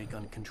began to shake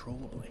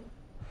uncontrollably.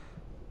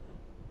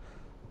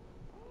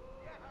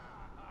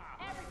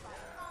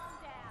 Everybody, calm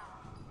down.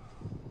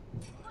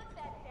 Put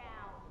that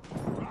down.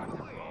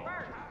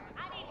 Bert,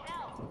 I need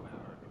help.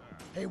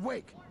 Hey,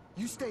 Wake,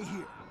 you stay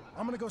here.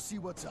 I'm gonna go see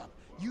what's up.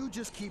 You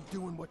just keep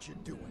doing what you're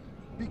doing.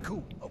 Be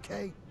cool,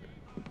 okay?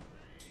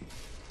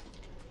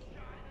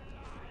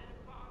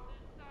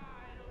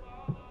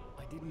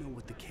 I didn't know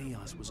what the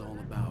chaos was all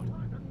about,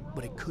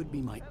 but it could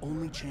be my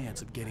only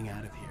chance of getting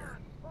out of here.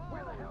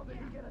 Where the hell did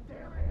you get a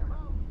damn hammer?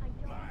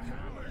 My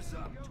hammer's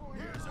up.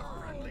 Here's a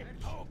friendly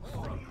poke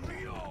from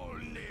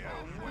Mjolnir,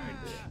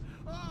 wench.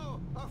 Oh,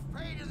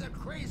 afraid of the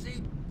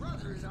crazy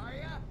brothers, are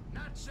ya?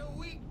 Not so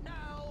weak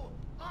now,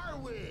 are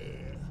we?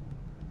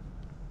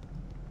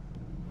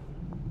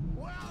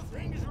 Well,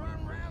 things are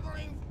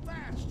unraveling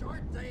fast,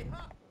 aren't they,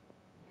 huh?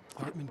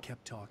 Hartman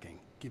kept talking,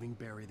 giving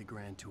Barry the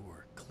grand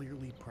tour,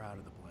 clearly proud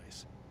of the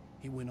place.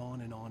 He went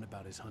on and on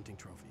about his hunting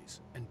trophies,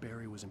 and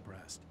Barry was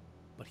impressed.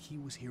 But he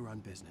was here on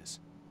business.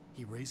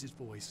 He raised his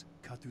voice,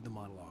 cut through the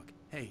monologue.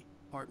 Hey,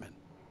 Hartman,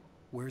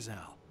 where's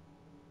Al?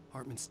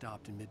 Hartman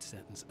stopped in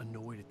mid-sentence,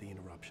 annoyed at the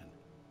interruption.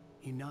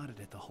 He nodded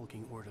at the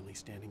hulking orderly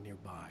standing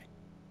nearby.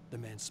 The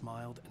man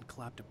smiled and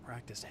clapped a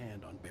practiced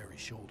hand on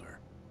Barry's shoulder.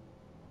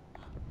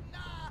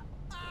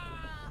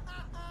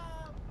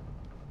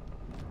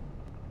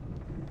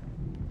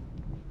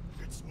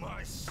 It's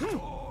my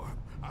store.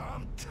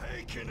 I'm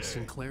taking it.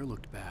 Sinclair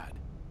looked bad.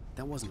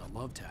 That wasn't a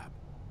love tap.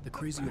 The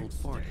crazy old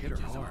fart hit her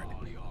hard.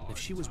 If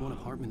she was one of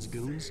Hartman's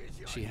goons,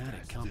 she had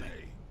it coming.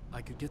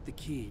 I could get the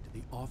key to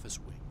the office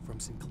wing from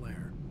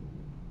Sinclair.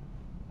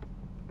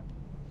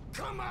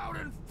 Come out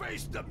and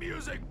face the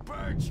music,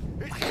 Birch.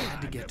 I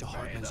had to get to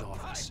Hartman's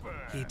office.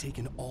 He had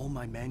taken all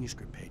my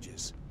manuscript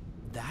pages.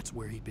 That's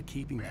where he'd been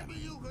keeping them.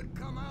 Maybe you could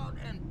come out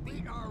and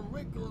beat our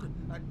wrinkled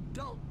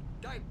adult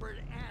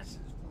diapered asses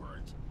for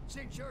us,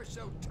 since you're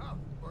so tough,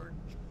 Birch.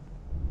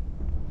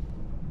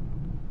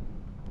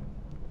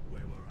 We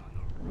were on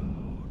the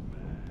road,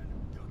 man.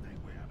 You think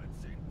we haven't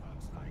seen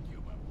punks like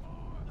you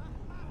before?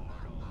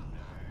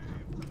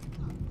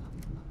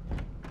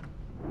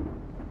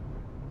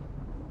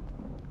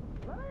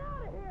 Let me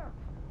out of here!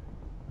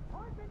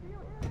 Hartman, do you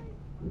hear me?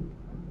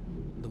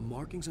 The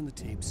markings on the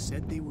tape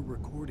said they were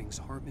recordings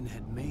Hartman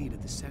had made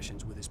at the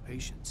sessions with his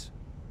patients.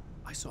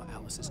 I saw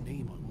Alice's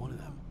name on one of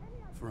them.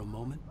 For a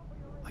moment,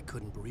 I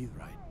couldn't breathe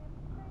right.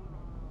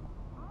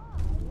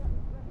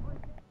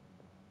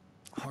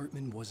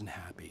 Hartman wasn't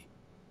happy.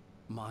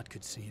 Maud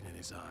could see it in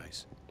his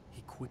eyes.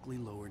 He quickly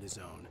lowered his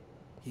own.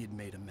 He had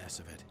made a mess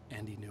of it,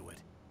 and he knew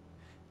it.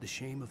 The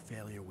shame of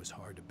failure was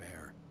hard to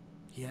bear.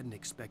 He hadn't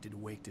expected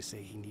Wake to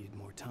say he needed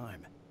more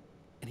time,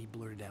 and he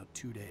blurted out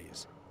 2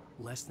 days,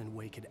 less than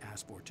Wake had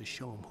asked for to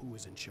show him who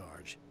was in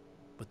charge.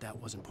 But that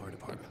wasn't part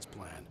of Hartman's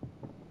plan.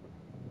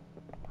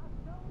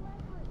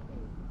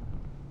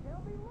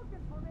 They'll be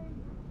looking for me.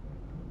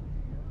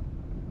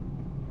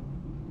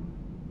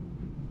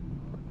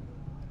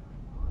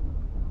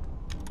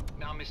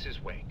 Now,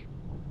 Mrs. Wake,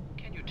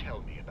 can you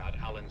tell me about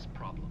Alan's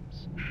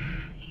problems?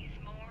 He's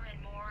more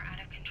and more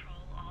out of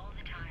control all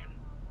the time.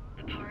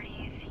 The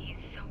parties, he's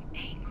so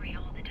angry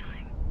all the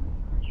time.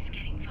 He's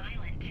getting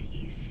violent.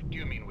 Do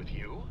you mean with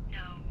you?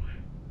 No,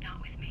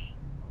 not with me.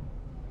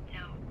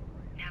 No,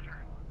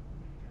 never.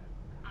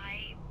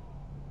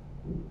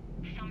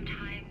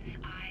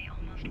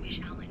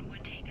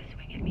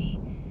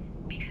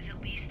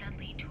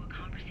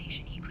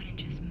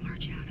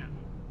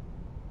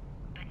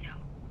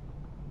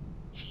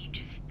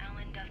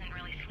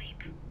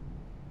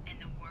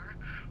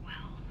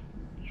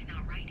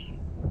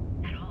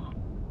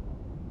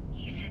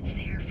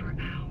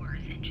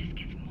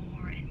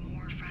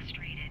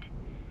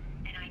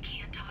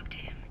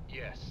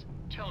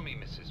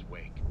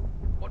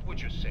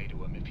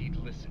 he'd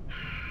listen.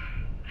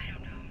 I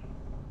don't know.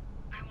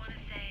 I want to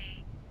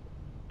say,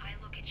 I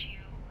look at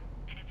you,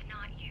 and it's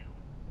not you.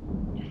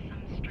 Just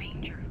some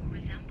stranger who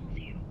resembles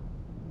you.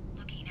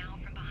 Looking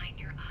out from behind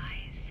your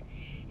eyes,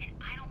 and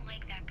I don't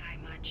like that guy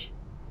much.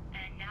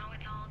 And now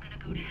it's all gonna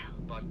go to hell.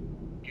 But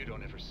you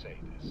don't ever say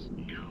this.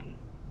 No.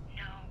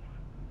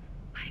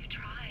 I've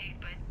tried,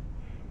 but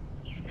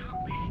he's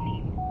not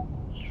listening.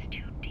 He's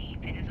too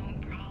deep in his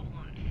own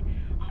problems,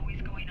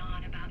 always going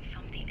on about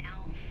something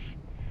else.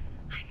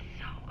 I'm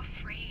so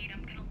afraid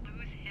I'm gonna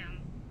lose him,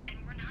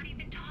 and we're not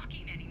even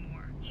talking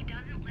anymore. He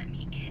doesn't let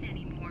me in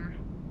anymore.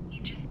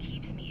 He just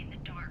keeps me in the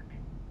dark.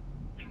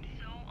 I'm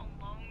so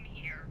alone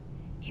here,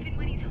 even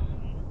when he's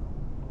home.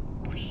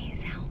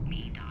 Please help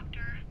me,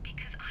 Doctor,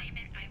 because I'm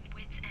at my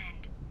wit's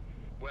end.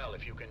 Well,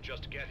 if you can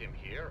just get him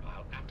here,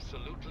 I'll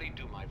absolutely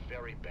do my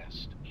very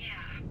best.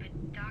 Yeah, but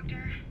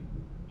Doctor,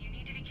 you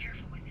need to be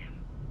careful with him.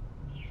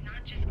 He's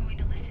not just going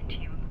to listen to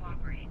you and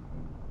cooperate.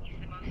 He's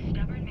the most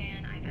stubborn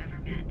man I've ever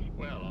met.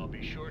 Well, I'll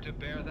be sure to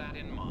bear that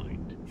in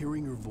mind.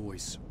 Hearing her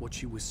voice, what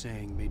she was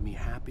saying made me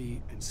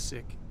happy and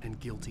sick and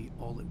guilty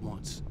all at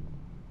once.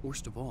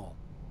 Worst of all,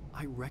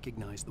 I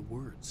recognized the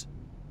words.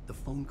 The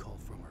phone call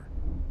from her.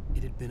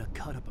 It had been a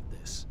cut-up of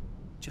this.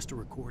 Just a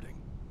recording.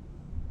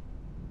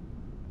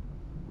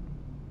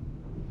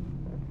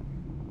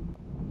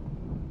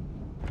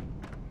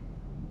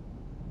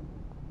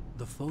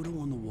 The photo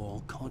on the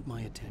wall caught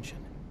my attention.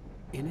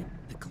 In it,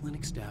 the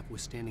clinic staff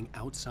was standing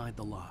outside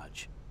the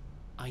lodge.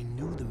 I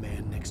knew the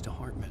man next to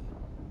Hartman.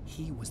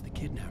 He was the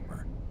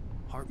kidnapper.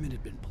 Hartman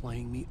had been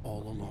playing me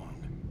all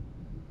along.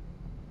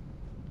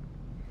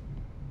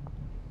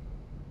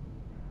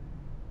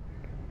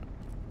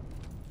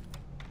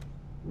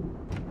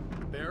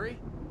 Barry?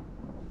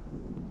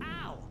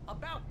 Ow!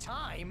 About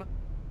time!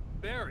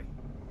 Barry,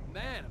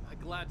 man, am I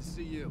glad to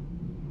see you.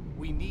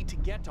 We need to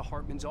get to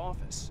Hartman's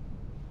office.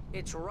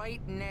 It's right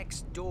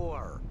next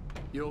door.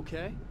 You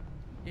okay?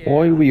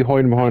 Why were you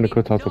hiding behind a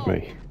cutout of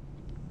me?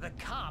 The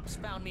cops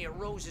found me at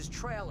Rose's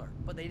trailer,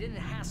 but they didn't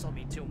hassle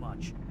me too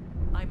much.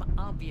 I'm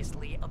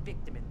obviously a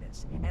victim in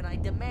this, and I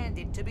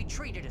demanded to be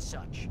treated as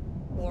such.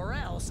 Or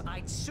else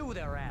I'd sue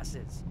their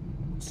asses.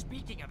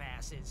 Speaking of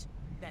asses,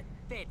 that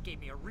Fed gave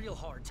me a real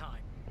hard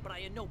time, but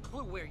I had no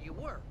clue where you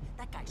were.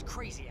 That guy's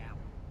crazy, Al.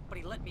 But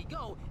he let me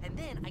go, and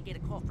then I get a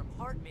call from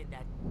Hartman,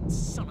 that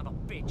son of a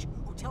bitch,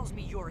 who tells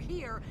me you're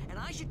here, and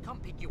I should come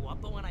pick you up,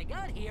 but when I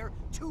got here,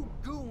 2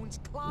 goons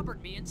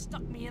clobbered me and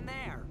stuck me in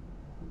there.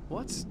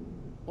 What's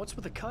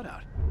with the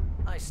cutout?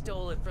 I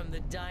stole it from the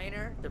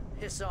diner to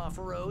piss off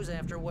Rose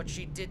after what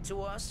she did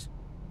to us.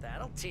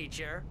 That'll teach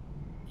her.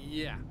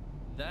 Yeah,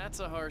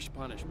 that's a harsh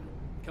punishment.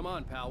 Come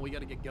on, pal, we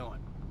gotta get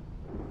going.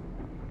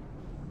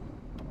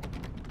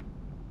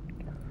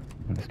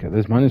 Let's get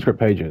those manuscript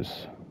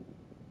pages.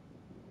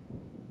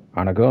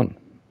 And a gun.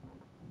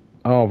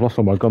 Oh, I've lost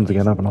all my guns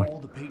again, haven't I?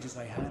 All the pages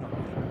I had on me.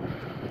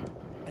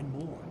 And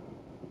more.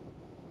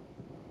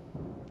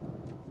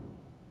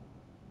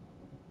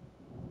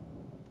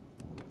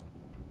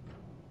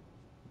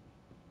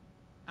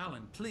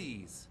 Alan,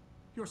 please.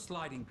 You're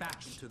sliding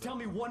back into the... Tell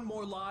me one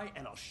more lie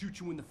and I'll shoot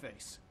you in the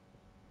face.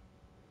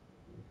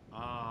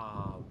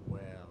 Ah,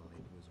 well,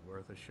 it was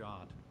worth a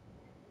shot.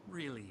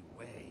 Really,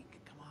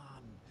 Wake, come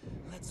on.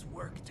 Let's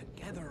work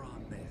together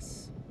on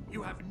this.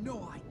 You have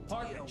no idea...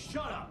 Hartman,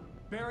 shut up!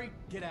 Barry,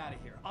 get out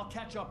of here. I'll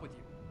catch up with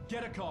you.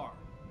 Get a car.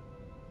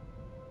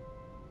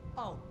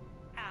 Oh,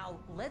 Al,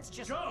 let's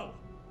just... Go!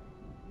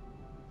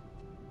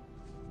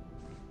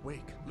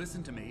 Wake,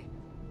 listen to me.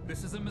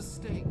 This is a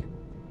mistake.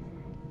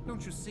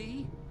 Don't you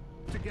see?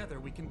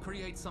 Together we can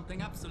create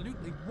something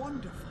absolutely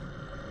wonderful.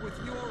 With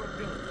your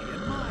ability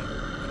and mine.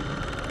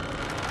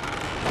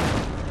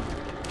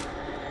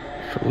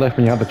 Should have left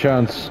when you had the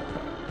chance.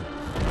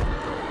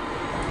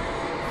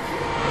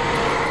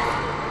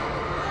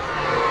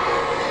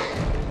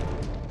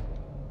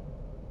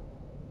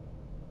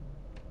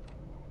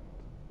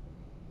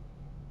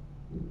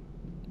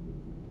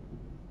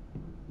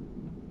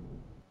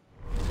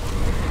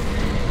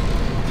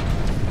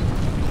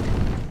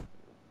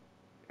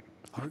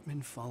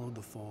 Hartman followed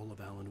the fall of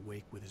Alan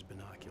Wake with his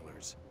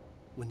binoculars.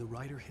 When the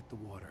rider hit the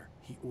water,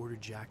 he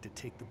ordered Jack to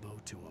take the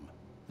boat to him.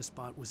 The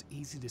spot was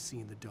easy to see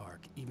in the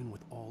dark, even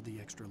with all the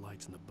extra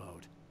lights in the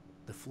boat.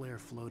 The flare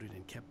floated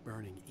and kept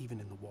burning, even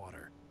in the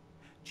water.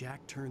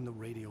 Jack turned the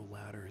radio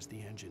louder as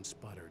the engine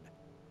sputtered.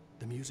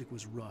 The music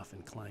was rough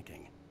and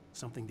clanking,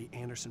 something the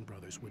Anderson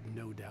brothers would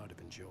no doubt have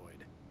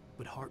enjoyed.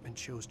 But Hartman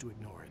chose to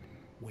ignore it.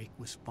 Wake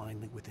was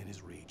finally within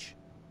his reach.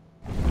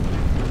 The dark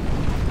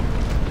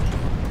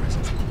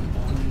presence would be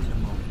on me in a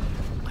moment.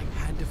 I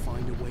had to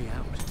find a way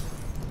out.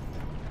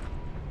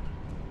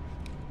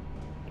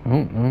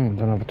 Oh, no,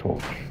 don't have a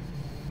torch.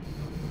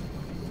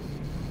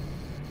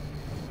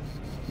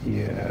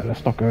 Yeah,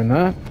 let's not go in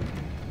there.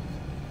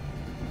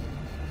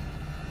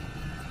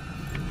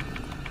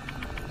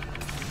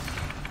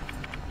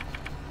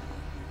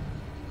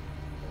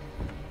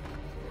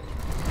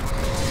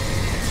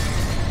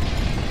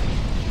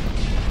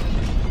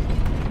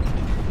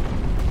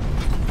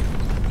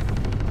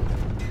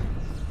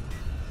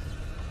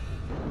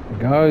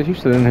 Guys, you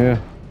still in here?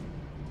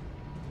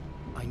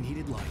 I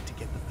needed light to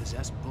get the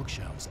possessed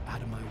bookshelves out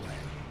of my way.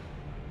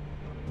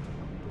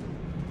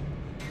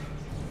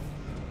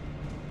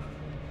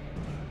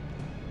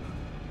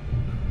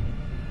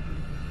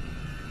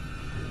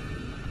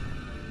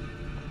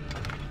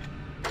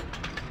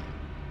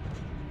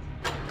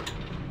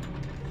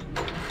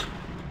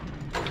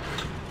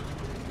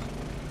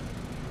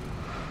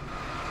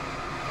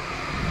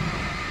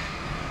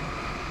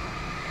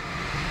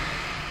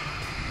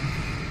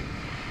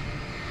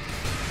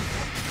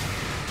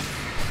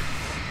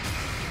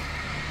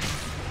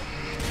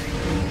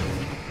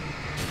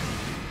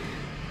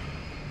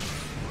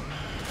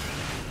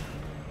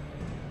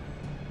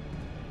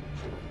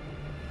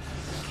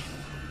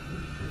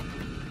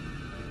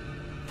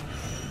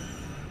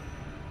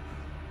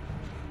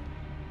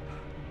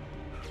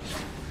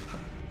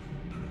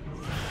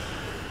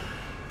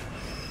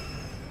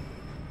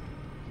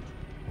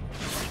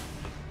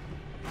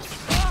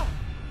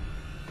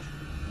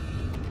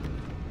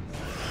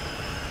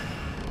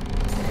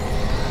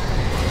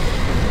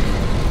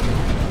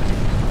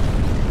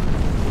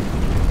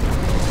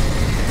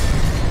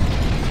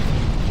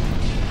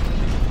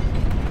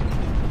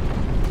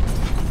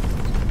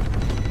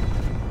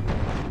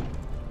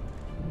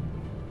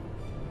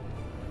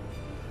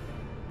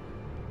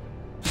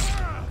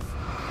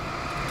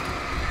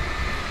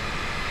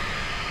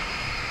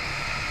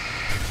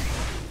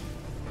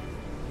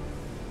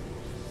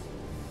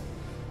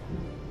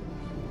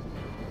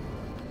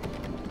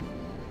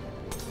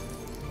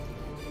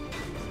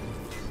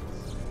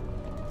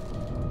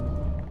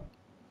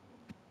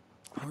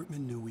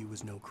 Hartman knew he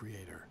was no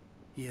creator.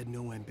 He had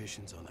no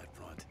ambitions on that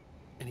front.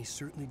 And he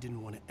certainly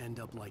didn't want to end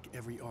up like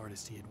every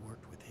artist he had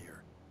worked with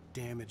here,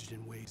 damaged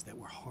in ways that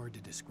were hard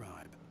to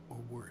describe, or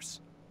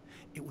worse.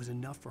 It was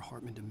enough for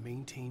Hartman to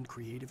maintain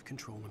creative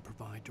control and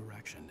provide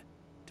direction,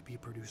 to be a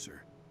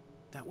producer.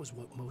 That was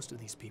what most of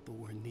these people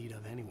were in need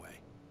of anyway.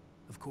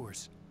 Of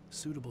course,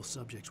 suitable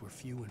subjects were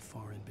few and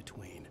far in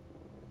between.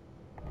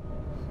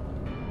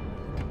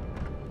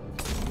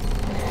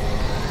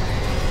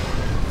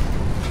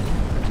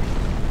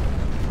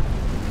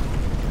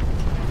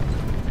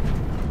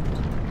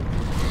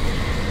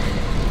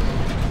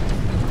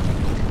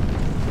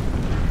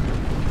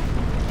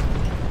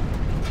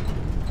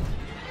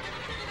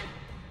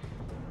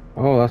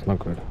 Oh, that's not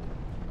good.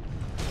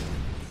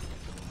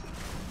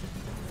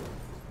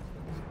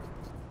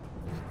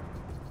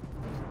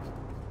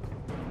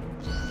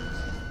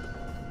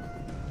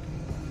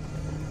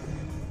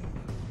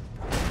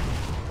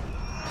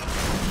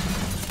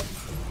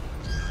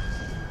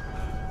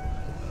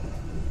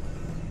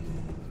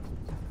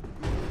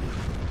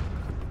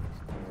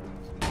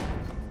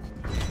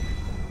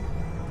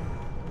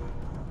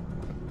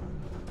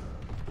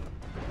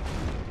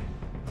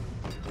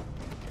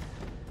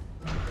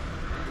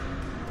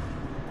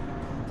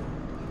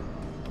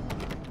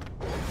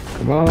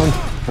 Come on,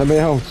 let me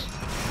out.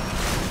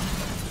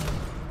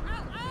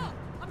 Al,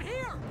 I'm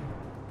here.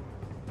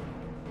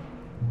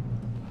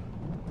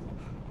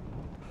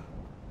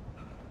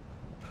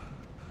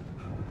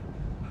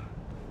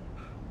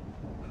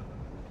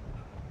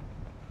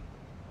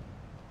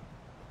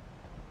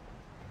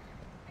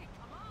 Hey,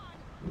 come on.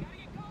 We gotta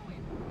get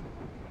going.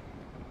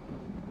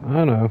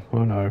 I know, I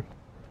know.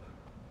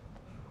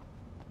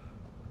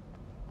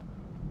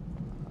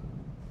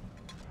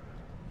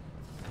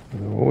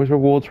 There are always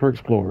rewards for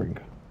exploring.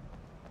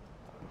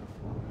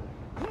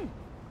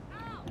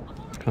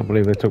 Can't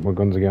believe they took my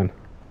guns again.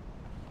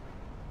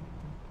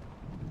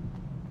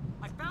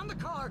 I found the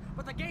car,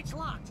 but the gate's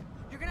locked.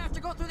 You're gonna have to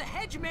go through the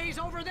hedge maze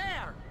over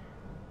there.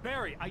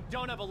 Barry, I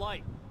don't have a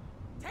light.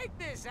 Take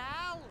this,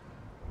 Al.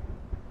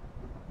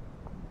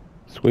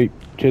 Sweet.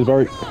 Cheers,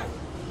 Barry. Look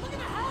at the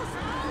house,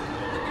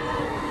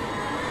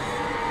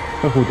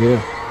 Al. Oh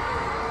dear.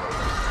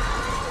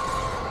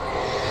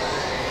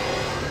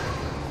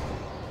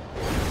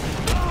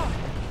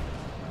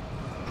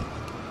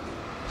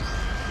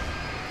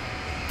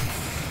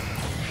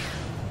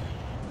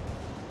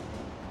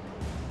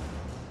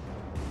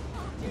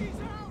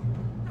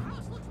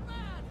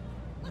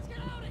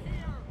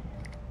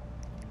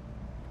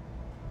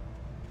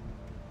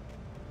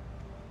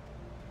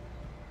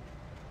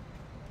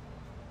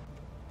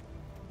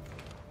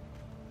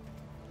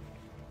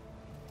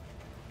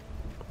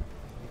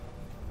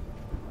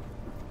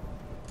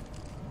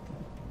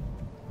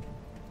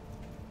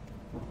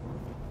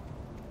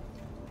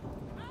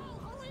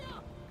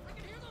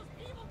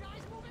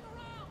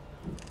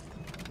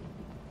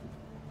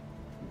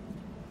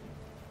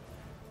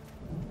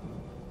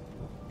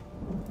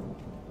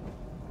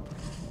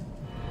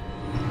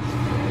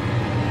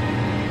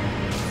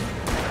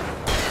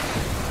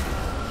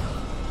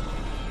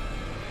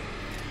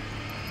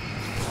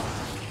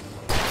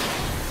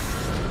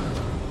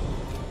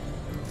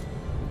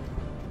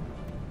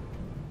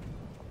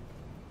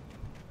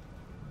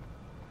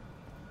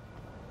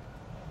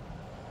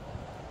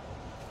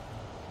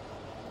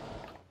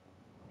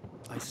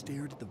 I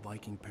stared at the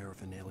Viking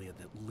paraphernalia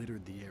that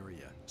littered the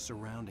area,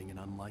 surrounding an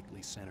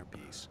unlikely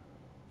centerpiece.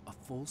 A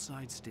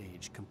full-size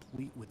stage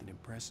complete with an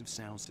impressive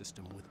sound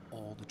system with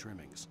all the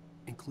trimmings,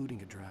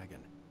 including a dragon.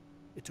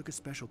 It took a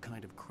special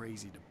kind of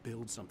crazy to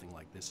build something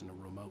like this in a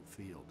remote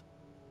field.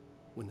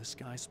 When the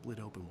sky split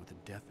open with a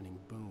deafening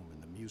boom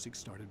and the music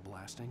started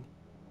blasting,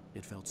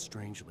 it felt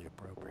strangely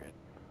appropriate.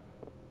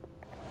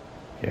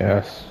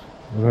 Yes,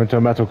 we're going to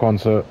a metal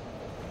concert.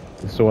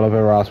 It's all I've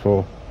ever asked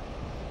for.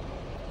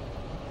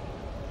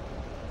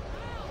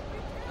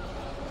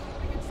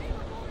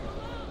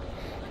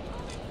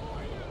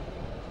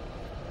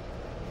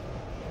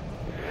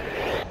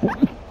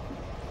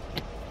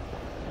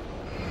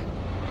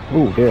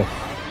 Oh dear.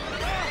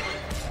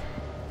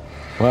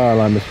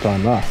 Well, I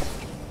mistimed that.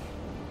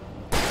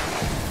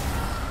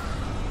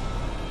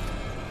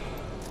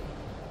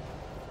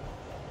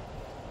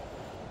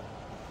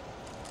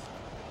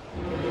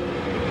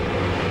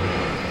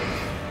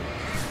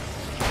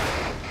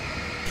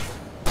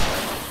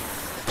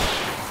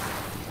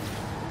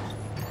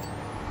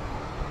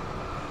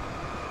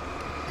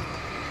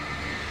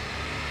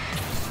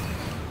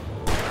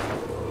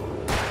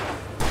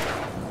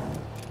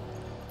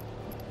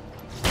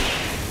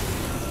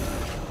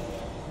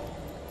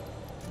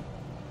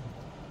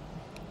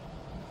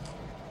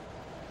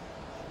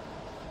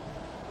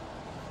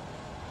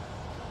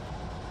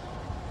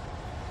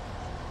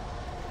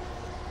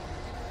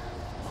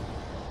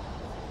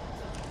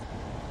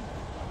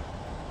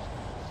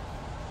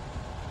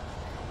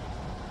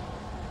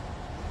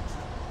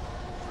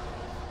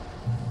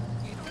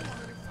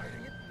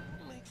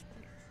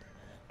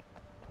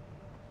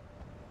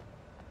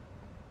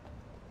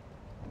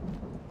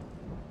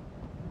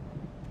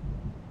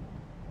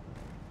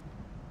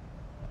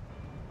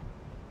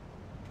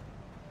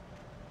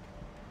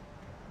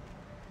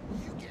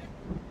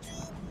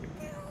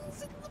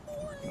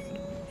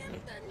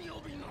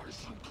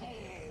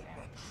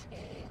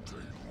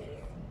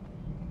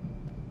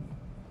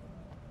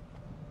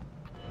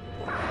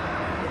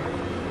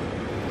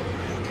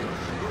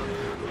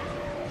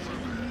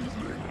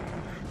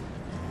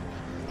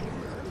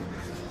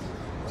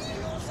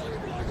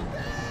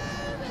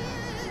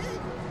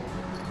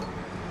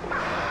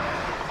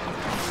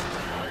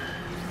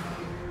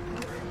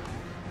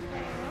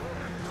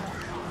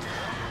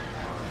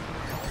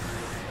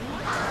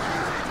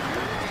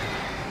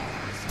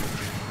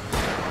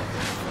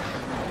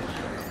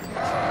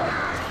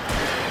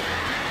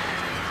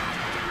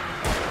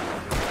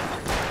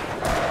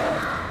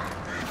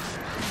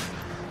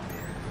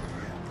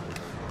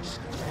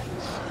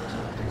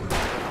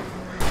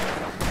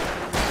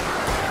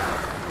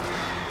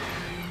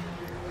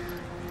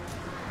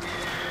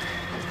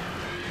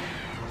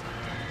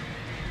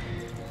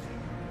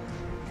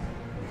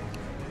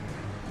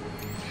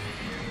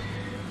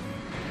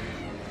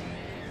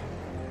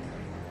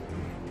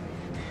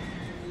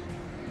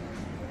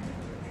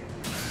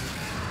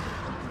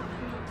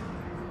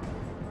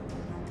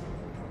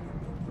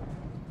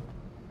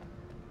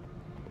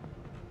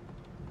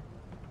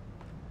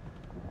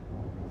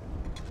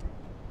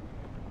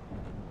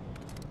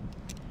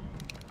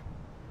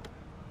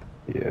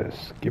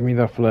 Yes, give me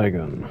that flare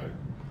gun.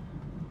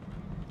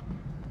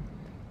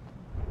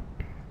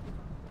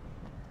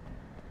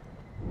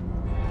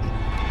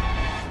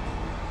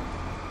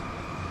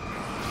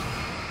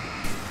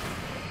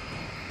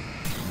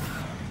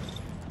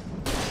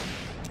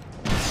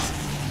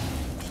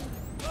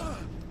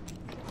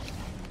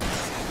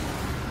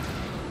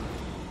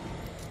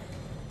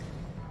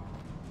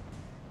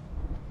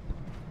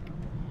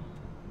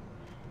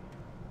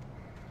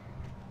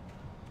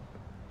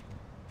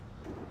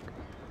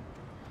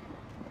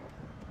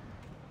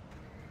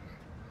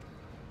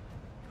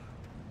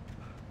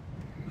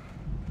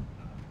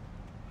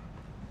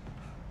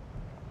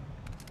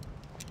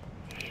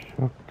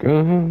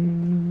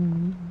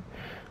 Shotgun.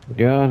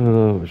 Gotta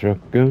love a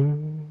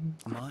shotgun.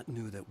 Mott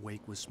knew that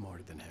Wake was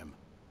smarter than him.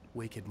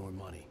 Wake had more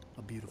money,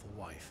 a beautiful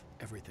wife,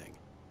 everything.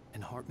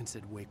 And Hartman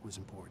said Wake was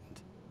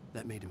important.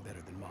 That made him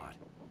better than Mott.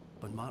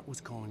 But Mott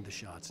was calling the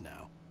shots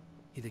now.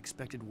 He'd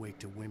expected Wake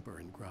to whimper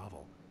and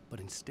grovel, but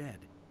instead,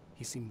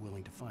 he seemed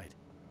willing to fight.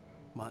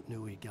 Mott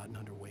knew he'd gotten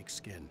under Wake's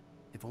skin.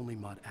 If only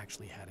Mott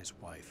actually had his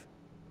wife.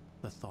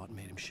 The thought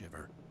made him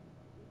shiver.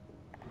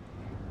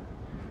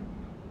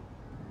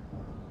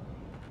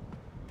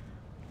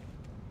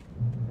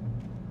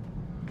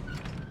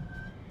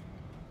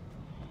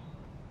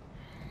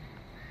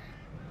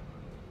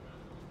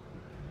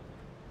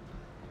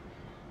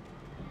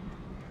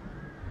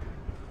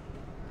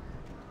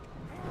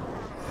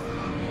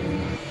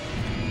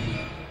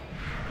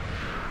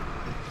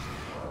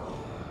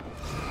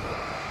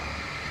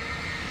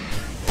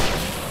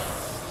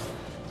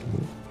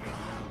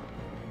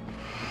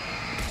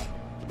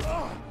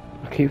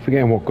 I keep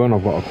forgetting what gun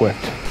I've got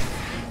equipped.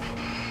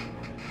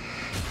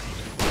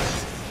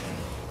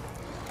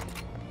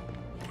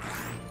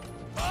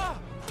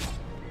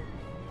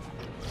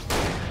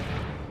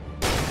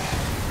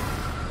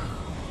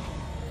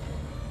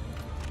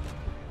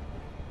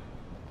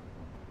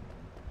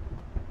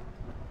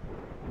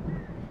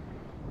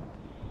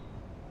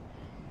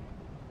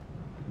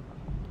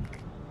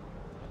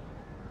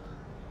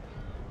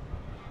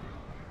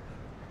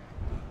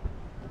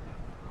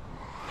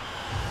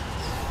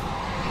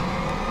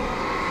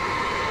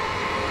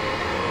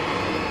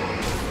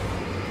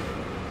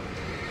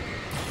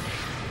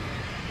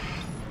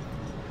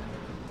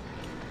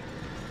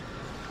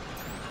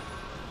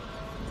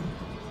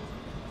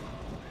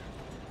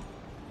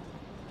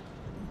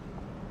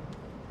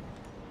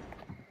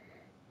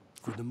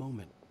 the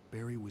moment,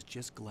 Barry was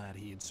just glad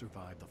he had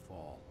survived the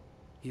fall.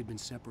 He had been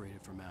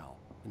separated from Al,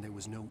 and there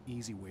was no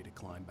easy way to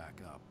climb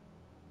back up.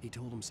 He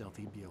told himself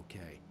he'd be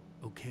okay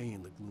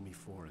in the gloomy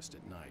forest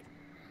at night.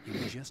 He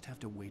would just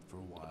have to wait for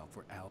a while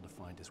for Al to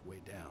find his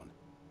way down.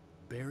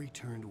 Barry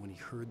turned when he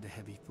heard the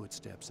heavy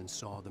footsteps and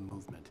saw the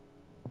movement.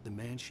 The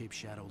man-shaped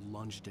shadow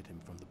lunged at him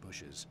from the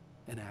bushes,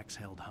 an axe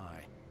held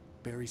high.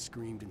 Barry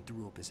screamed and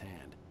threw up his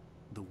hand.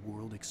 The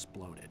world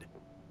exploded.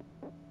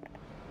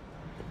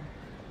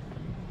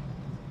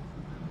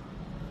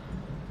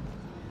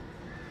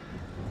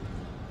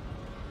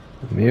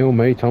 Me old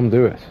mate Tom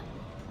do it.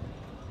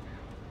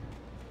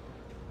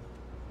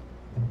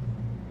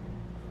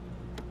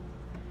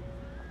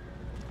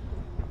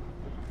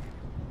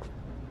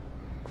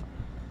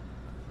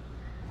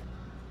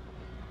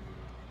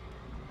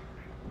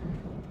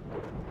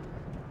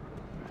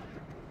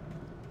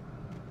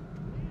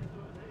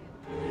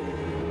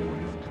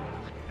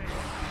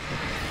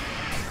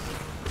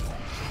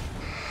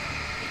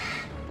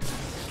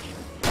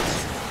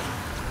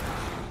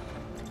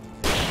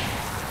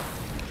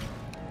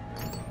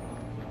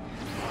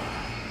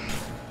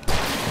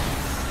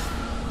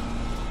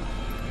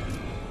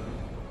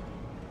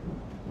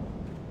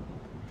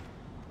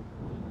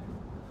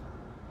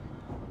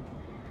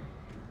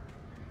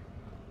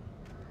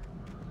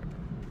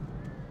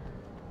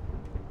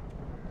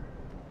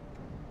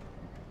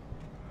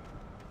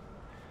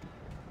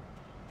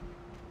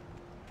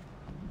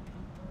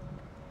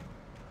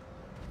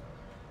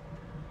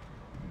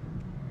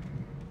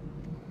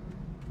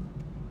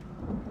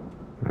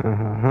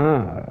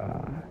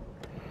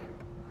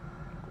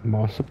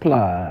 More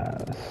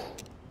supplies.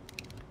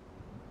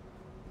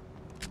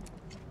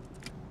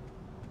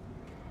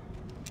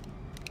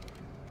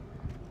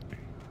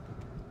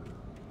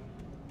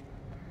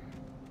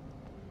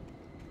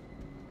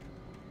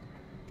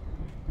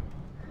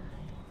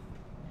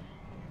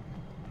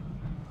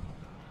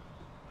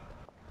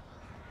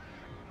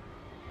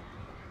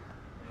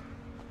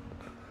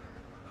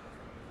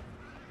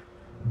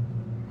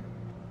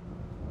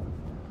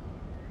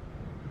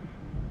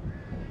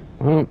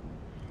 Well,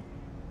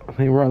 I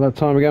think we're at that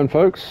time again,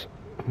 folks.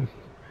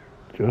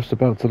 Just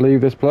about to leave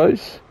this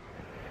place.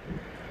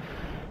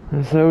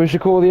 And so we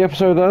should call the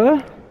episode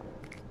there.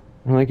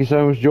 Thank you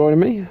so much for joining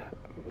me.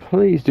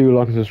 Please do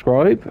like and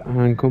subscribe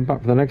and come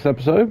back for the next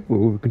episode.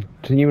 We'll be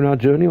continuing our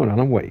journey on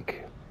Alan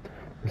Wake.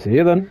 See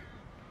you then.